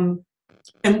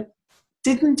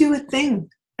didn't do a thing.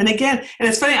 And again, and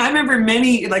it's funny, I remember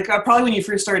many, like probably when you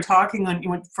first started talking when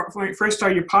you first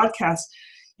started your podcast,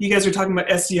 you guys were talking about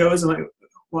SEOs. I'm like,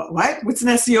 what? What's an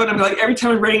SEO? And I'm like, every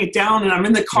time I'm writing it down and I'm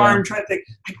in the car, I'm trying to think,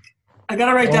 I got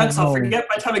to write down because I'll forget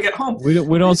by the time I get home. We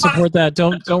don't support that.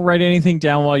 Don't write anything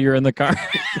down while you're in the car.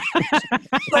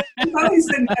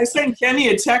 I sent Kenny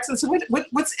a text and said,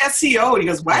 what's SEO? And he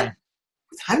goes, what?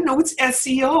 I don't know. What's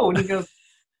SEO? And he goes,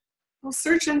 well,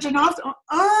 search engine optimization.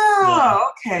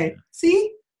 Oh, okay.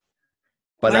 See?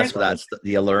 But that's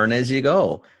you learn as you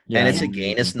go. Yeah. And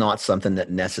it's not something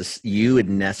that you would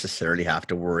necessarily have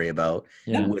to worry about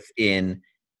within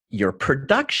your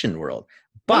production world.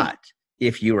 But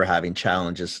if you were having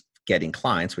challenges getting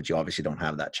clients, which you obviously don't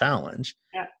have that challenge,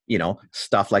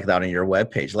 stuff like that on your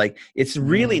webpage, like it's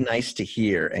really nice to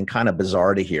hear and kind of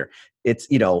bizarre to hear. It's,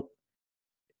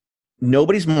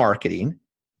 nobody's marketing,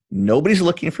 nobody's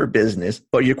looking for business,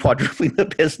 but you're quadrupling the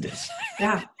business.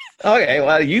 Yeah. Okay,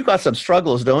 well, you got some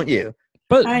struggles, don't you?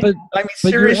 But I mean,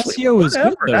 seriously, your SEO is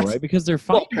good though, right? Because they're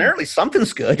finding. Well, apparently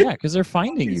someth's good. Yeah, because they're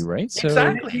finding you, right? So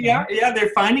exactly. Yeah,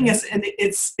 they're finding us, and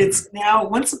it's now.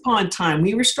 Once upon a time,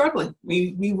 we were struggling.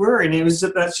 We were, and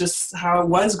that's just how it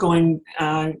was going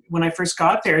when I first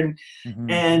got there,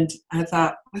 and I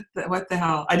thought, what the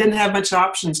hell? I didn't have much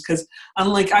options because,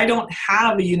 unlike, I don't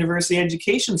have a university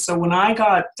education. So when I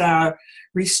got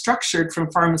restructured from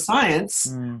pharma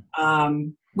science,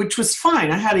 which was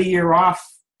fine, I had a year off.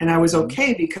 And I was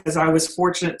okay because I was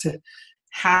fortunate to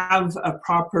have a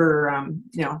proper,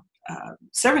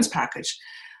 severance package.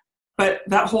 But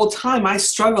that whole time I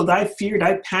struggled, I feared,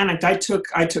 I panicked. I took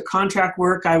contract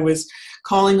work. I was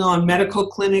calling on medical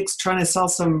clinics, trying to sell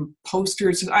some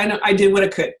posters. I did what I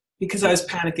could because I was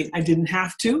panicking. I didn't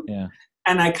have to. Yeah.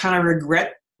 And I kind of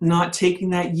regret not taking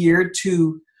that year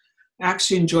to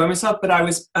actually enjoy myself, but I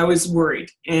was worried,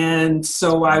 and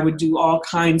so I would do all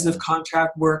kinds of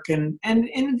contract work, and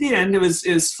in the end it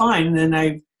was fine. And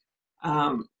then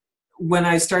when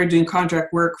I started doing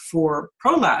contract work for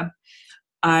ProLab,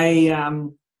 I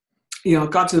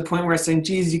got to the point where I was saying,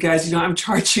 geez, you guys, I'm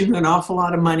charging an awful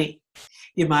lot of money.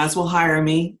 You might as well hire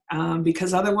me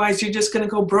because otherwise you're just going to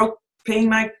go broke paying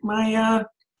my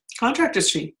contractor's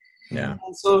fee. Yeah.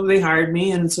 And so they hired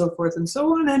me, and so forth and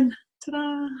so on, and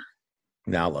ta-da.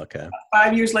 Now look at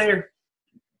 5 years later.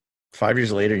 5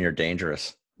 years later, and you're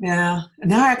dangerous. Yeah.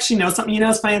 And now I actually know something.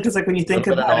 It's funny because like when you think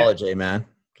about it. A little bit of knowledge, man.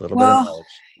 A little bit of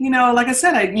knowledge. Like I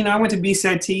said, I went to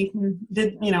BCIT.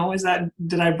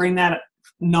 Did I bring that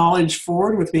knowledge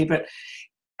forward with me? But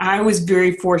I was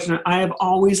very fortunate. I have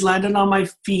always landed on my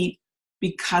feet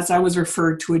because I was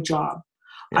referred to a job.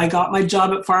 Yeah. I got my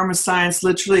job at Pharma Science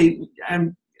literally.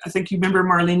 I think you remember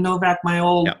Marlene Novak, my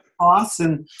old boss,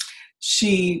 and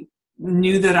she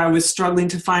knew that I was struggling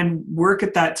to find work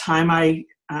at that time.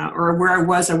 Or where I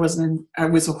was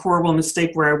a horrible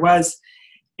mistake where I was.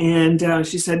 And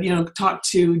she said, talk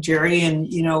to Jerry. And,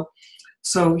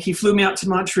 so he flew me out to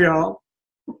Montreal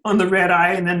on the red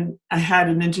eye. And then I had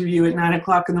an interview at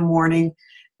 9:00 in the morning.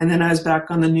 And then I was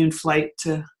back on the noon flight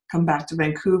to come back to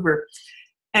Vancouver.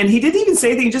 And he didn't even say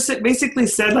anything. He just basically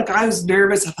said, like, I was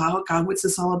nervous. I thought, oh God, what's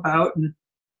this all about? And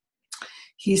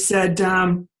he said,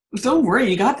 don't worry,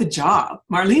 you got the job.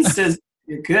 Marlene says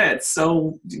you're good,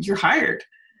 so you're hired.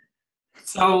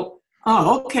 So,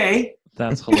 okay.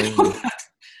 That's hilarious.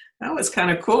 That was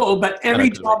kind of cool. But every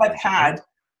job I've had,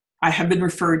 I have been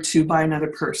referred to by another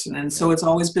person. And so it's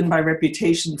always been by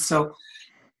reputation. So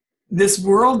This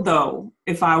world, though,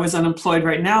 if I was unemployed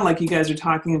right now, like you guys are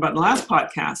talking about in the last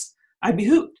podcast, I'd be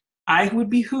hooped. I would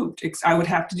be hooped. I would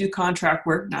have to do contract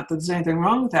work. Not that there's anything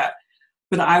wrong with that,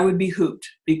 but I would be hooped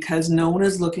because no one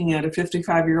is looking at a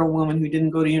 55-year-old woman who didn't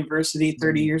go to university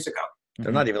 30 years ago.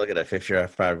 They're not even looking at a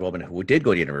 55-year-old woman who did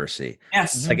go to university.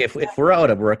 Yes. Like if we're out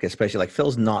of work, especially like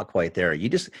Phil's not quite there. You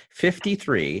just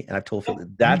 53, and I've told Phil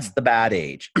that's the bad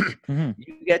age. You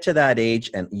get to that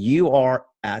age and you are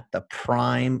at the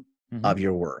prime of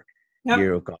your work. Yep.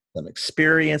 You've got some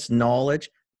experience, knowledge,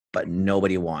 but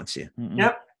nobody wants you.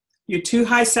 Yep. You're too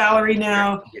high salary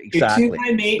now. Exactly. You're too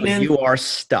high maintenance. So you are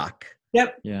stuck.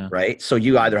 Yep. Yeah. Right. So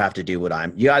you either have to do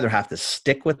you either have to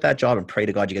stick with that job and pray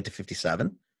to God you get to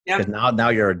 57. Because now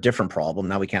you're a different problem.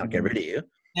 Now we can't get rid of you.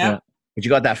 Yeah. But you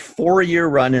got that 4-year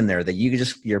run in there that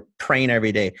you're praying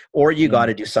every day, or you got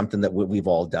to do something that we've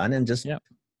all done and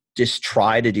just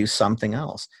try to do something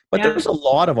else. But there's a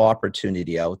lot of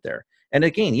opportunity out there. And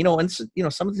again,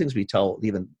 some of the things we tell,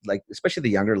 even like, especially the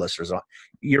younger listeners,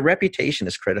 your reputation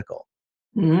is critical.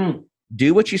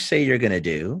 Do what you say you're going to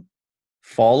do,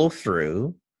 follow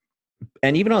through.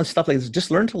 And even on stuff like this,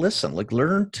 just learn to listen, like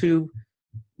learn to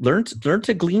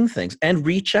glean things and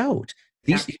reach out.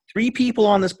 These 3 people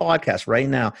on this podcast right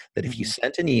now, that if you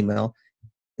sent an email,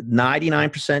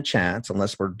 99% chance,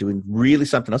 unless we're doing really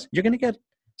something else, you're going to get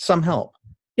some help.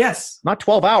 Yes. Not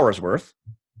 12 hours worth,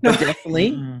 but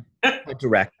definitely a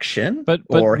direction. But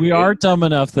we are dumb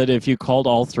enough that if you called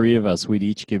all 3 of us, we'd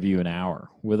each give you an hour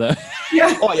with a.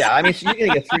 Yeah. Oh yeah. I mean, so you're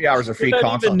going to get 3 hours of free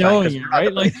consult time because we're not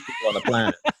the best people on the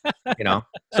planet.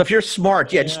 So if you're smart,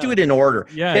 just do it in order.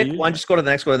 Yeah, pick one, just go to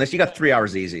the next one. You got 3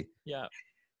 hours easy. Yeah.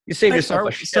 You save yourself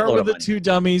a start shitload with of the money. 2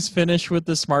 dummies, finish with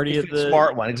the smarty at the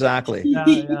smart one, exactly.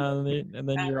 and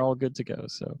then you're all good to go.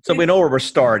 So we know where we're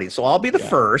starting. So I'll be the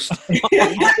first.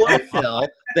 I'll go to Phil,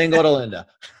 then go to Linda.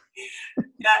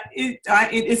 Yeah,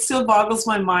 it still boggles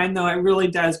my mind, though. It really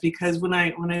does, because when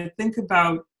I think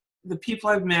about the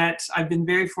people I've met, I've been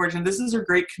very fortunate. This is a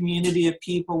great community of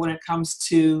people when it comes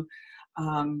to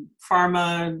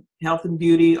pharma, health and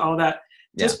beauty, all that.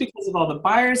 Just because of all the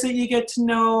buyers that you get to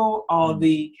know, all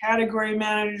the category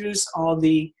managers, all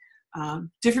the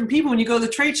different people. When you go to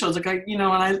the trade shows, like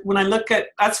when I look at,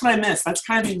 that's what I miss. That's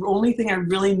kind of the only thing I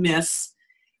really miss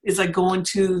is like going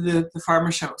to the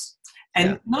pharma shows,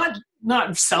 and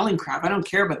not selling crap. I don't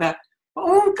care about that.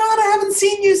 Oh God, I haven't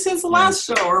seen you since the last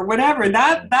show or whatever.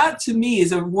 That to me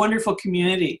is a wonderful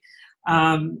community.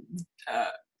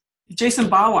 Jason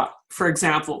Bawa, for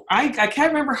example, I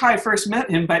can't remember how I first met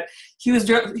him, but he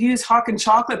was hawking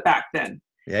chocolate back then.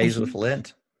 Yeah, he's with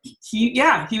Lind. He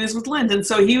was with Lind, and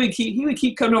so he would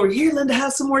keep coming over here. Linda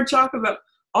has some more chocolate. But,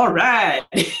 all right,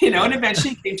 and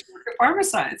eventually he came to work at Pharma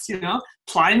Science.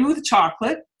 Plying with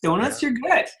chocolate, donuts, you're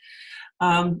good.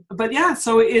 But yeah,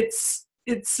 so it's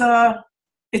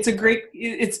great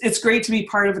to be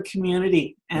part of a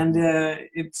community, and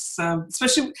it's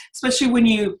especially when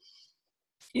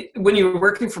you're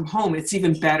working from home, it's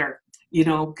even better,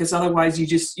 because otherwise you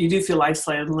do feel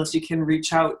isolated unless you can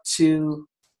reach out to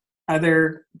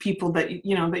other people that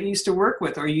that you used to work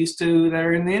with or that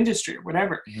are in the industry or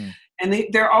whatever. And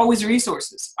they're always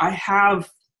resources. I have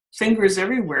fingers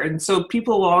everywhere, and so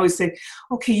people will always say,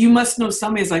 okay, you must know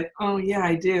somebody. It's like, oh yeah,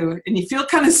 I do. And you feel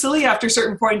kind of silly after a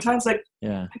certain point in time. It's like,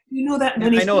 yeah, you know that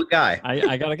many I know a guy.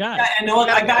 I got a guy. Yeah,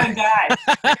 I got a guy.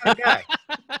 I got a guy.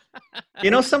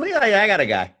 Somebody? I got a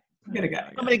guy. I got a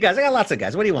guy. How many guys? I got lots of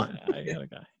guys. What do you want? I got a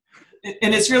guy.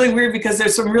 And it's really weird because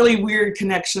there's some really weird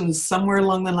connections somewhere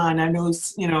along the line. I know,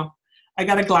 I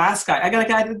got a glass guy. I got a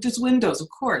guy that does windows, of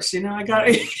course. I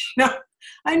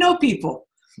know people.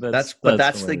 That's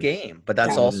the game. But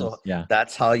that's also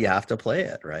that's how you have to play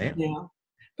it, right? Yeah.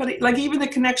 But like even the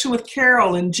connection with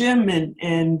Carol and Jim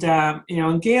and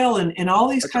Gail and all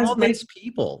these kinds of nice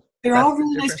people. They're all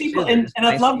really nice people, and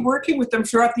I've loved working with them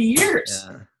throughout the years.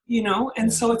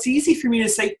 And so it's easy for me to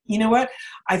say, you know what,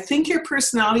 I think your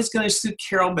personality is going to suit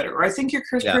Carol better, or I think your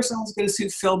personality is going to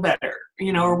suit Phil better,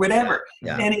 or whatever.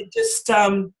 And it just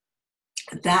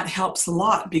that helps a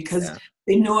lot because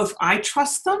they know if I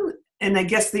trust them, and I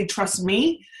guess they trust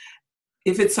me.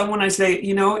 If it's someone I say,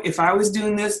 if I was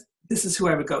doing this, this is who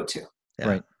I would go to.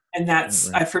 Right. And that's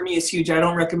for me is huge. I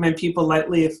don't recommend people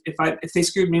lightly. If they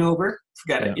screwed me over,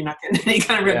 forget it. You're not getting any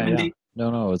kind of recommendation.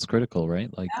 No, it's critical, right?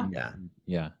 Like,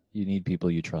 you need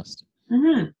people you trust.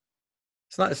 Mm-hmm.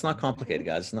 It's not complicated,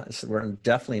 guys. We're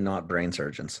definitely not brain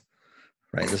surgeons,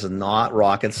 right? This is not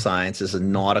rocket science. This is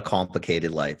not a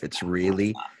complicated life.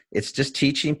 It's just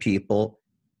teaching people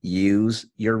use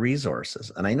your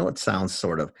resources. And I know it sounds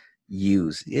sort of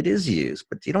it is used,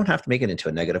 but you don't have to make it into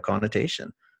a negative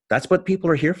connotation. That's what people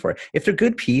are here for. If they're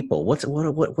good people, what's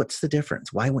the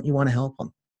difference? Why wouldn't you want to help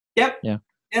them? Yep. Yeah.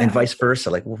 And vice versa.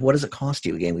 Like, well, what does it cost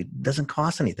you? Again, it doesn't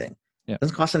cost anything. Yeah. It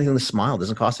doesn't cost anything to smile. It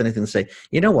doesn't cost anything to say,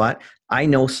 you know what? I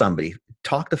know somebody.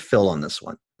 Talk to Phil on this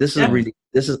one. This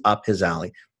is up his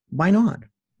alley. Why not?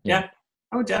 Yeah.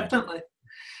 Oh, definitely.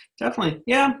 Definitely.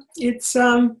 Yeah. It's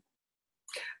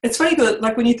funny,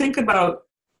 like when you think about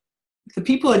the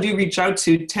people I do reach out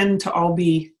to tend to all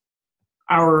be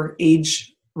our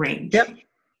age range. Yep.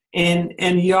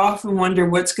 And you often wonder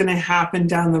what's going to happen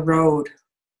down the road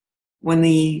when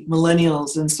the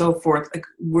millennials and so forth, like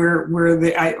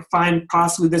I find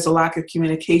possibly there's a lack of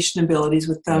communication abilities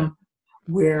with them.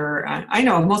 Where I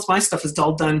know most of my stuff is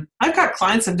all done. I've got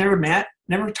clients I've never met,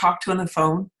 never talked to on the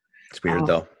phone. It's weird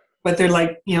though. But they're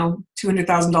like,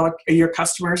 $200,000 a year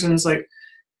customers, and it's like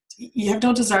you have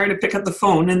no desire to pick up the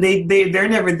phone, and they're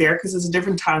never there because it's a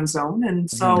different time zone, and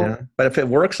so. Yeah. But if it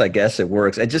works, I guess it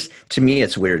works. It just, to me,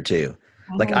 it's weird too.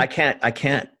 Like I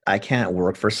can't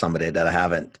work for somebody that I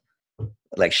haven't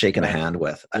like shaken a hand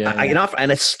with.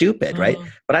 And it's stupid, right?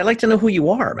 But I like to know who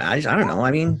you are, man. I don't know.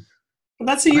 I mean. Well,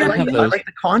 that's a European. I like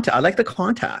the contact. I like the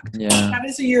contact. Yeah, that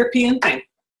is a European thing.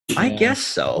 I guess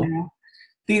so.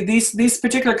 Yeah. These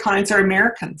particular clients are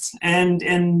Americans,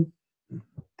 and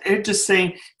they're just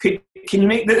saying, "Can you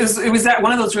make this?" It was that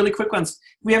one of those really quick ones.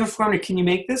 We have a formula. Can you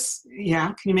make this? Yeah.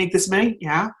 Can you make this many?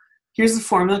 Yeah. Here's the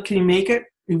formula. Can you make it?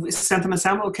 We sent them a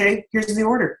sample. Okay. Here's the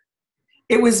order.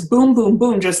 It was boom, boom,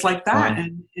 boom, just like that.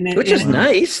 And which is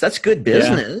nice. That's good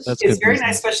business. Yeah, it's very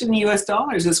nice, especially in the U.S.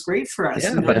 dollars. It's great for us.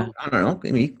 Yeah, but I don't know.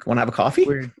 Maybe want to have a coffee?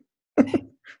 I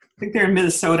think they're in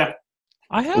Minnesota.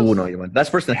 I have. Oh no, you want that's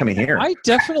the first thing coming here. I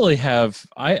definitely have.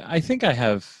 I think I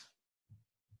have.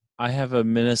 I have a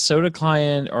Minnesota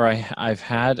client, or I've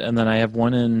had, and then I have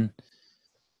one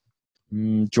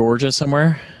in Georgia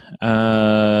somewhere,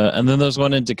 and then there's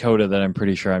one in Dakota that I'm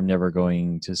pretty sure I'm never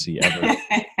going to see ever.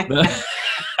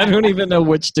 I don't even know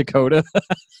which Dakota.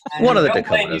 One of the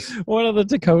Dakotas. One of the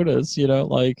Dakotas,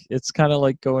 like it's kind of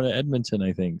like going to Edmonton,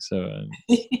 I think. So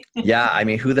yeah, I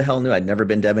mean, who the hell knew? I'd never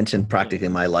been to Edmonton practically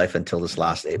in my life until this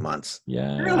last 8 months.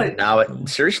 Yeah. Really? Now,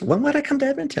 seriously, when would I come to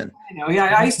Edmonton? I know.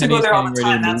 Yeah, I used to go there all the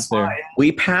time. That's why.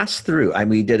 We passed through. I mean,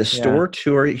 we did a store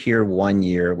tour here one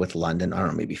year with London. I don't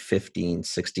know, maybe 15,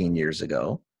 16 years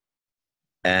ago.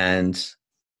 And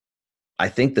I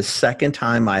think the second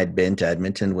time I had been to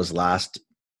Edmonton was last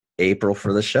April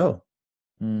for the show.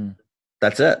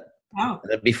 That's it. Wow.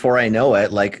 Before I know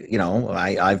it, like,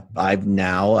 I'm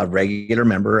now a regular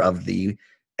member of the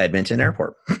Edmonton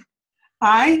airport.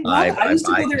 I used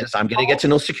to go there. I'm going to get to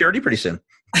know security pretty soon.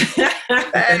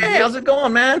 Hey, how's it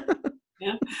going, man?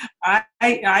 Yeah,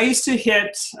 I used to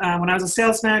hit, when I was a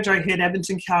sales manager, I hit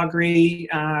Edmonton, Calgary,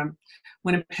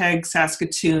 Winnipeg,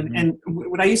 Saskatoon. And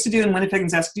what I used to do in Winnipeg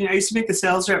and Saskatoon, I used to make the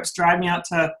sales reps drive me out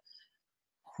to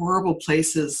horrible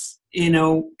places,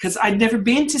 because I'd never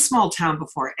been to small town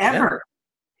before, ever.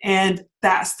 Yeah. And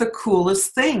that's the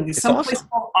coolest thing. It's some place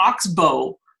called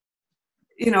Oxbow.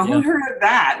 Who heard of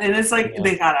that? And it's like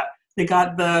they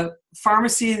got the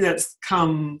pharmacy that's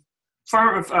come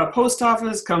post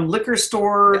office, come liquor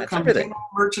store, come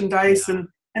merchandise, and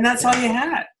that's all you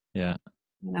had. Yeah.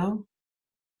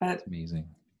 But amazing.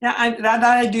 Yeah, that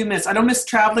I do miss. I don't miss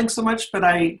traveling so much, but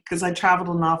because I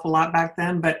traveled an awful lot back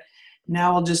then. But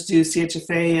now I'll just do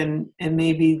CHFA and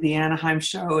maybe the Anaheim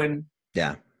show and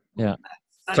yeah.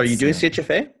 So are you doing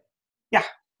CHFA? Yeah,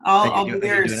 I'll be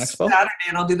there Saturday,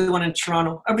 and I'll do the one in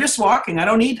Toronto. I'm just walking. I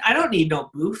don't need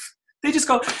no booth. They just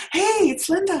go, "Hey, it's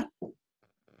Linda."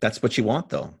 That's what you want,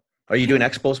 though. Are you doing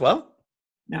Expo as well?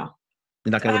 No.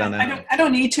 You're not going to go down that? I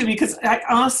don't need to, because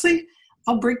honestly,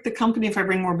 I'll break the company if I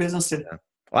bring more business in. Yeah.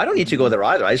 Well, I don't need to go there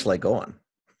either. I just like going.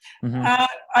 Mm-hmm.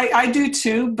 I do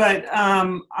too, but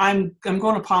I'm going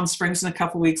to Palm Springs in a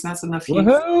couple weeks, and that's enough.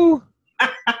 Woohoo!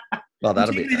 Well,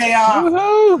 that'll be the day off.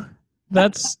 Woohoo!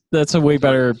 That's a way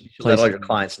better place. Let all your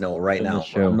clients know right now.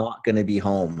 I'm not going to be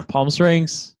home. Palm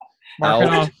Springs.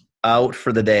 Out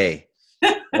for the day.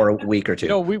 Or a week or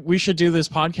two. We should do this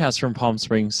podcast from Palm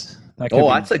Springs.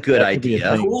 That's a good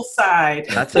idea. Poolside.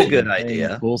 That's a good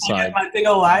idea. Poolside. I get my big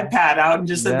old iPad out and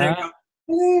just sit there and go,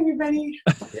 "Hey, everybody."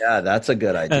 Yeah, that's a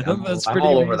good idea. I'm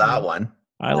all over that one.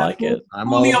 I like it.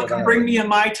 Julio can bring me a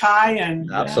Mai Tai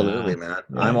and absolutely, man.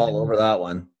 I'm all over that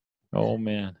one. Oh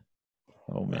man.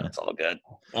 It's all good.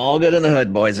 All good in the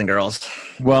hood, boys and girls.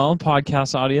 Well,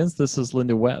 podcast audience, this is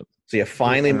Linda Webb. So you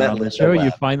finally met Linda Webb.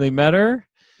 You finally met her.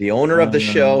 The owner of the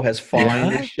show has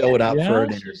finally showed up for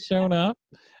an interview. She's shown up.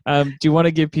 Do you want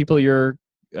to give people your,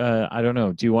 I don't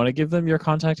know, do you want to give them your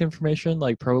contact information,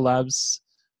 like ProLabs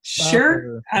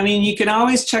Sure. I mean, you can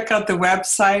always check out the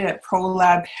website at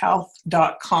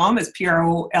prolabhealth.com. It's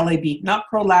PROLAB, not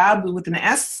prolab with an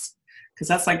S, because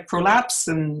that's like prolapse,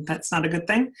 and that's not a good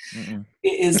thing.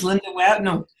 It is Linda Webb.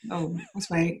 No, what's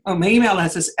my email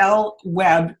address is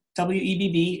lwebb,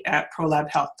 WEBB, at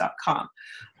prolabhealth.com.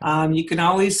 You can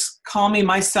always call me.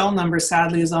 My cell number,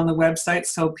 sadly, is on the website,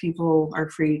 so people are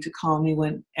free to call me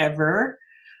whenever.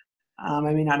 I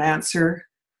may not answer,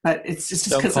 but it's just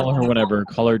don't because call her whenever.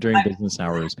 Call her during business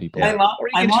hours, people. I'm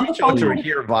on the phone. To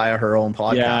here via her own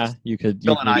podcast. Yeah, you could.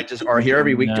 Bill and I just are here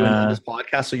every week doing this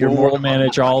podcast, so you're we'll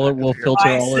manage all. We'll filter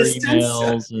all our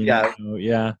emails. And,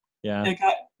 yeah.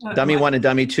 Dummy 1 and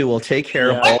Dummy 2 will take care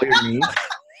of all your needs,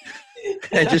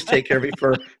 and just take care of it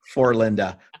for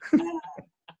Linda.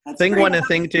 Thing great. 1 and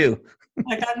thing 2.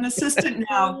 I got an assistant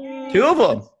now. 2 of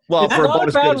them. Well, it's for not about a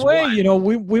as bad good as way. one. You know,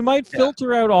 we might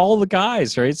filter out all the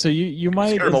guys, right? So you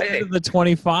might Scare 'em away. instead of the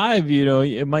 25, you know,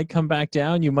 it might come back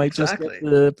down. You might just get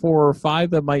the 4 or 5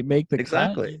 that might make the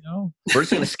cut. You know? We're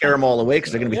just going to scare them all away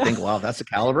because they're going to be thinking, "Wow, that's the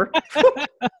caliber."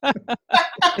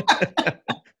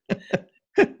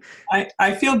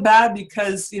 I feel bad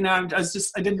because, you know,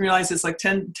 I didn't realize it's like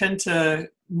 10 to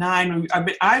 9.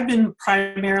 I've been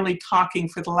primarily talking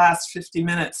for the last 50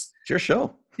 minutes. It's your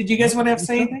show. Did you guys want to have to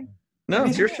say anything? No,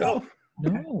 it's your show.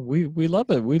 No, we love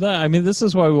it. I mean, this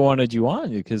is why we wanted you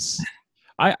on, because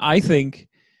I think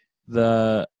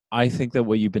that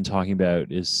what you've been talking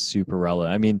about is super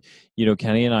relevant. I mean, you know,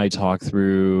 Kenny and I talk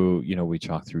through, you know, we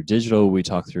talk through digital, we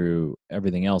talk through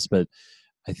everything else, but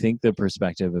I think the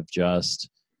perspective of just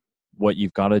what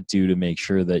you've got to do to make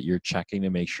sure that you're checking to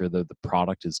make sure that the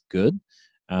product is good,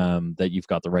 that you've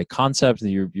got the right concept, that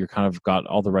you're kind of got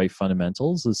all the right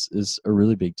fundamentals is a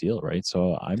really big deal, right?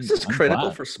 So this is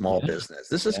critical for small business.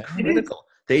 This is critical.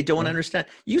 They don't understand.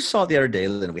 You saw the other day,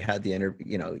 Lynn, we had the interview,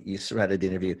 you know, you had the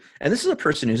interview, and this is a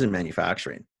person who's in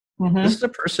manufacturing. This is a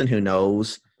person who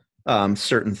knows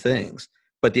certain things,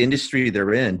 but the industry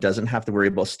they're in doesn't have to worry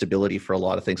about stability for a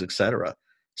lot of things, etc.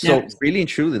 So really and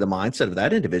truly, the mindset of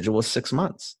that individual was 6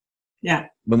 months. Yeah.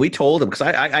 When we told him, because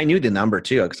I knew the number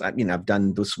too, because I've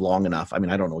done this long enough. I mean,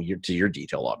 I don't know to your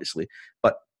detail, obviously,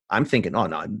 but I'm thinking, oh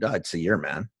no, it's a year,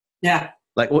 man. Yeah.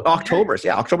 Like October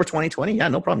 2020. Yeah,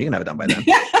 no problem. You can have it done by then.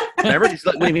 Remember? He's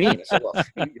like, what do you mean? I said,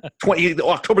 well,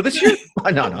 October this year?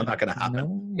 No, not going to happen.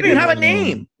 No, you don't even have a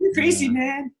name. You're crazy,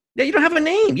 man. Yeah, you don't have a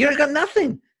name. You got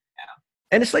nothing. Yeah.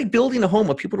 And it's like building a home.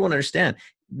 What people don't understand.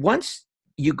 Once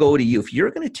you go to if you're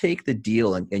going to take the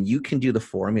deal and you can do the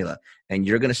formula and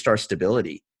you're going to start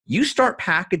stability, you start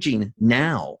packaging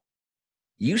now.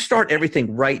 You start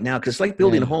everything right now, because it's like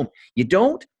building a home. You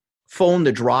don't phone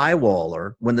the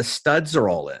drywaller when the studs are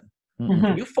all in.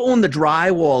 You phone the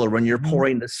drywaller when you're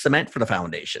pouring the cement for the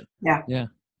foundation. Yeah.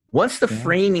 Once the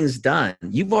framing's done,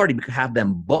 you've already have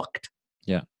them booked.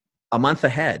 A month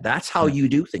ahead. That's how you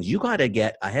do things. You got to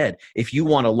get ahead if you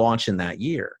want to launch in that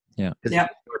year. Because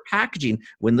we're packaging,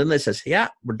 when Linda says, yeah,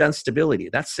 we're done stability,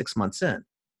 that's 6 months in.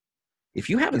 If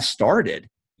you haven't started,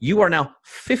 you are now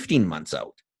 15 months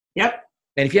out. Yep.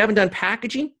 And if you haven't done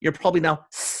packaging, you're probably now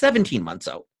 17 months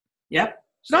out. Yep.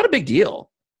 It's not a big deal.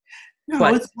 No,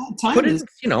 but it's not time.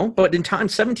 But in time,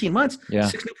 17 months,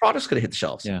 6 new products could have hit the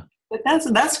shelves. Yeah. But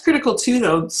that's critical too,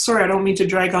 though. Sorry, I don't mean to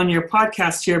drag on your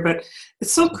podcast here, but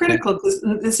it's so critical, because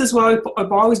this is why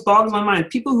I've always boggles my mind.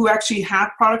 People who actually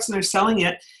have products and they're selling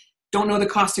it don't know the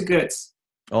cost of goods.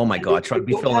 Oh my God, Phil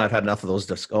and I have had enough of those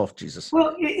discs. Oh, Jesus.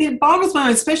 Well, it boggles my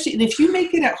mind, especially, and if you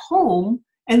make it at home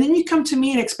and then you come to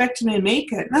me and expect me to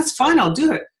make it, that's fine, I'll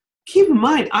do it. Keep in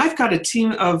mind, I've got a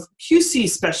team of QC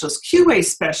specialists, QA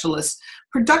specialists,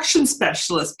 production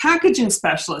specialists, packaging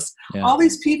specialists, all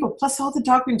these people, plus all the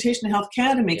documentation Health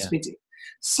Canada makes me do.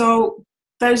 So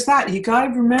there's that. You got to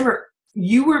remember,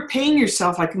 you were paying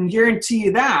yourself, I can guarantee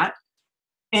you that,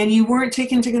 and you weren't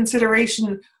taking into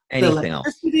consideration anything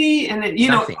else,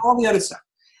 and all the other stuff.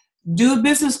 Do a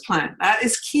business plan. That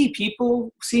is key.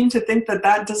 People seem to think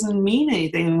that doesn't mean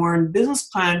anything. We're in business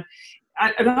plan.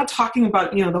 I'm not talking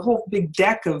about the whole big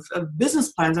deck of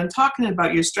business plans. I'm talking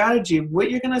about your strategy of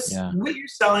what you're what you're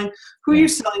selling, who you're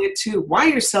selling it to, why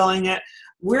you're selling it,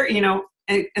 where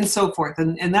and so forth.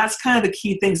 And that's kind of the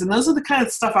key things. And those are the kind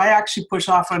of stuff I actually push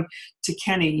off on to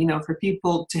Kenny, for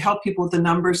people, to help people with the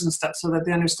numbers and stuff, so that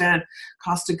they understand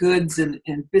cost of goods and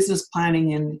business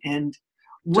planning and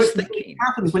what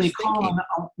happens when you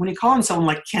call on someone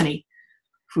like Kenny,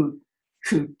 who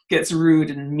gets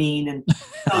rude and mean and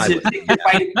tells you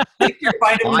take your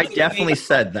vitamin. I definitely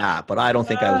said that, but I don't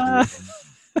think I was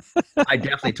rude. I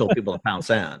definitely told people to pound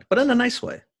sand, but in a nice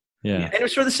way. Yeah. And it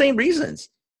was for the same reasons.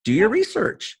 Do your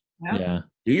research. Yeah.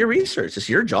 Do your research. It's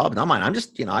your job, not mine. I'm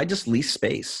just, I just lease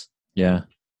space. Yeah.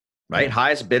 Right.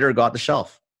 Highest bidder got the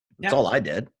shelf. That's Yeah. all I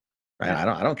did. Right.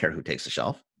 Yeah. I don't care who takes the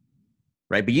shelf.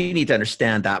 Right. But you need to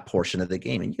understand that portion of the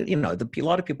game. And, a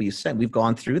lot of people you said, we've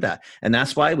gone through that. And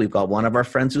that's why we've got one of our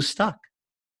friends who's stuck.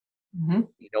 Mm-hmm.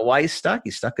 You know why he's stuck?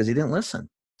 He's stuck because he didn't listen.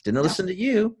 Didn't listen to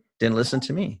you. Didn't listen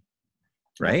to me.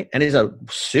 Right. And he's a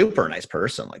super nice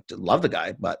person. Like, love the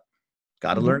guy, but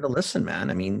got to learn to listen, man.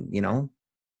 I mean,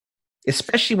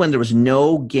 especially when there was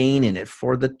no gain in it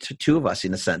for the two of us,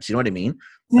 in a sense. You know what I mean?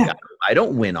 Yeah. Like, I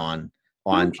don't win on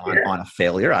a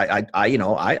failure.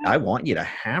 I want you to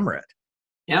hammer it.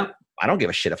 Yeah. I don't give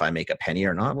a shit if I make a penny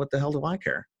or not. What the hell do I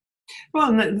care? Well,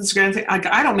 and that's the grand thing.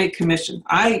 I don't make commission.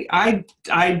 I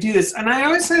do this, and I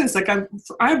always say this. Like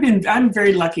I'm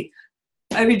very lucky.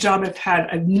 Every job I've had,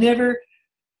 I've never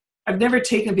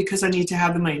taken because I need to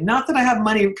have the money. Not that I have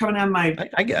money coming out of my.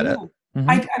 I get it. Mm-hmm.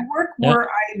 I work where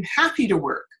I'm happy to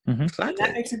work. Mm-hmm. Exactly. And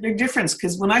that makes a big difference,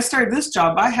 because when I started this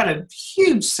job, I had a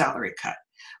huge salary cut.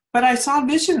 But I saw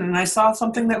vision, and I saw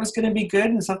something that was going to be good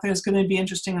and something that was going to be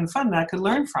interesting and fun that I could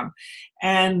learn from.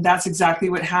 And that's exactly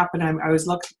what happened. I was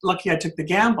lucky I took the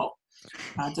gamble.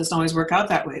 It doesn't always work out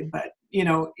that way, but,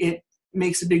 it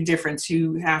makes a big difference.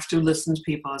 You have to listen to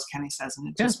people, as Kenny says, and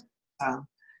it just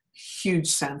huge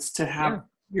sense to have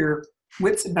your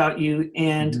wits about you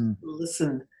and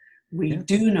listen. We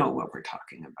do know what we're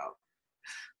talking about.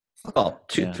 Well,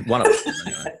 one of them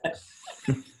anyway.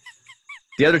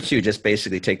 The other two just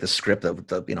basically take the script that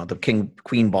the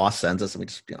queen boss sends us, and we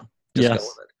just go with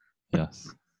it. Yes.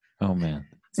 Oh man.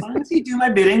 As long as you do my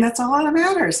bidding, that's all that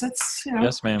matters. That's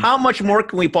Yes, ma'am. How much more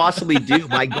can we possibly do?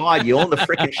 My God, you own the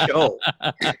freaking show.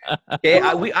 Okay,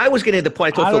 I was getting to the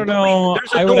point. I don't know.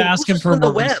 I would ask him for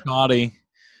more biscotti.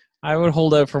 I would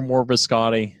hold out for more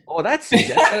biscotti. Oh, that's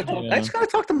got to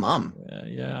talk to mom.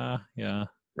 Yeah.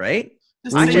 Right?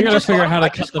 We got to figure out how to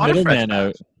cut the middleman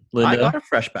out, Linda. I got a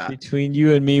fresh bat. Between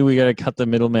you and me, we got to cut the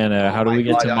middleman out. How do we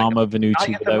get to Mama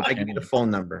Venucci without I give you the phone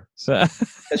number.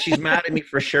 Because she's mad at me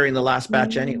for sharing the last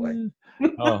batch anyway.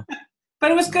 Oh.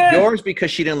 But it was good. Yours because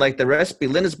she didn't like the recipe.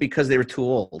 Linda's because they were too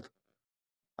old.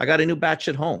 I got a new batch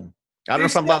at home. I don't know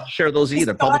if I'm about to share those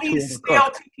either. Probably too old to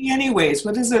cook. Anyways,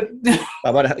 what is it?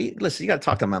 Listen, you got to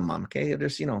talk to my mom, okay?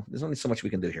 There's only so much we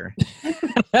can do here.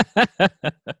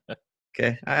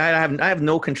 Okay, I have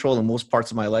no control in most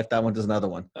parts of my life. That one does another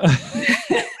one.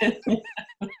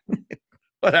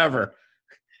 Whatever.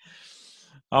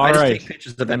 All right. Take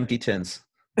pictures of empty tins.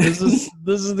 This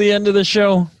is the end of the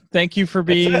show. Thank you for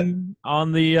being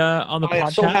on the podcast.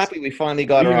 I'm so happy we finally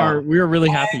got her. We are really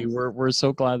happy. We're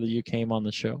so glad that you came on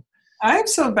the show. I'm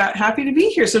so happy to be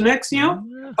here. So next,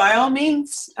 by all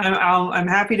means, I'm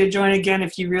happy to join again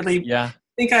if you really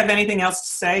think I have anything else to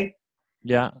say.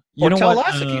 Yeah. Tell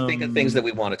us if you think of things that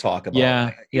we want to talk about.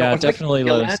 Yeah, definitely.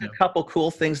 Let us know. A couple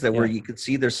cool things where you could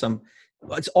see there's some.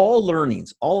 It's all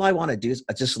learnings. All I want to do is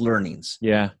just learnings.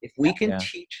 Yeah. If we can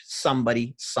teach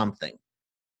somebody something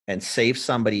and save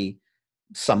somebody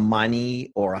some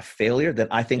money or a failure, then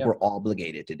I think we're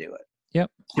obligated to do it. Yep.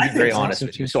 To be very honest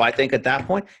with you. So I think at that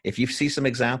point, if you see some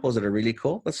examples that are really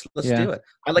cool, let's do it.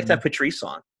 I'd like to have Patrice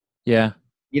on. Yeah.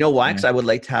 You know why? Because I would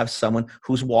like to have someone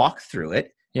who's walked through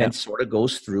it and sort of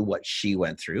goes through what she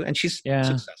went through. And she's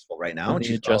successful right now. And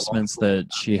the adjustments that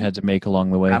she had to make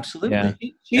along the way. Absolutely. Yeah.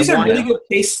 She's a really good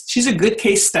case. She's a good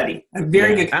case study. A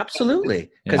very good. Absolutely.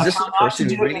 Because this is a person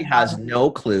who really has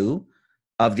no clue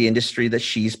of the industry that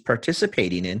she's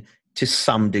participating in to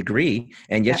some degree.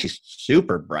 And yet she's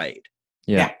super bright.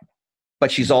 Yeah.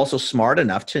 But she's also smart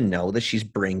enough to know that she's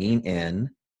bringing in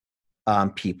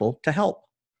people to help.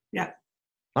 Yeah.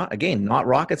 Not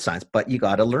rocket science, but you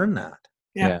got to learn that.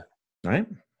 Yeah. Right?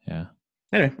 Yeah.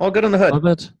 Anyway, all good on the hood. Love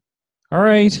it. All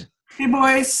right. Hey,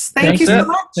 boys. Thank you so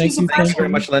much. Thank you very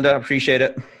much, Linda. Appreciate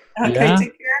it. Okay,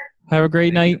 take care. Have a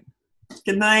great night.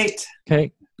 Good night.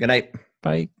 Okay. Good night.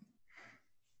 Bye.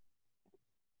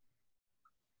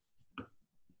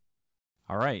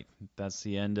 All right. That's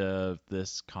the end of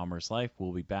this Commerce Life.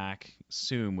 We'll be back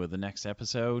soon with the next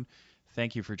episode.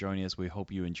 Thank you for joining us. We hope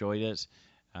you enjoyed it.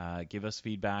 Give us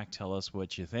feedback. Tell us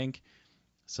what you think.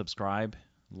 Subscribe,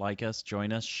 like us,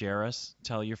 join us, share us,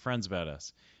 tell your friends about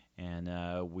us.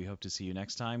 And we hope to see you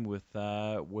next time with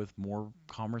more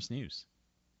commerce news.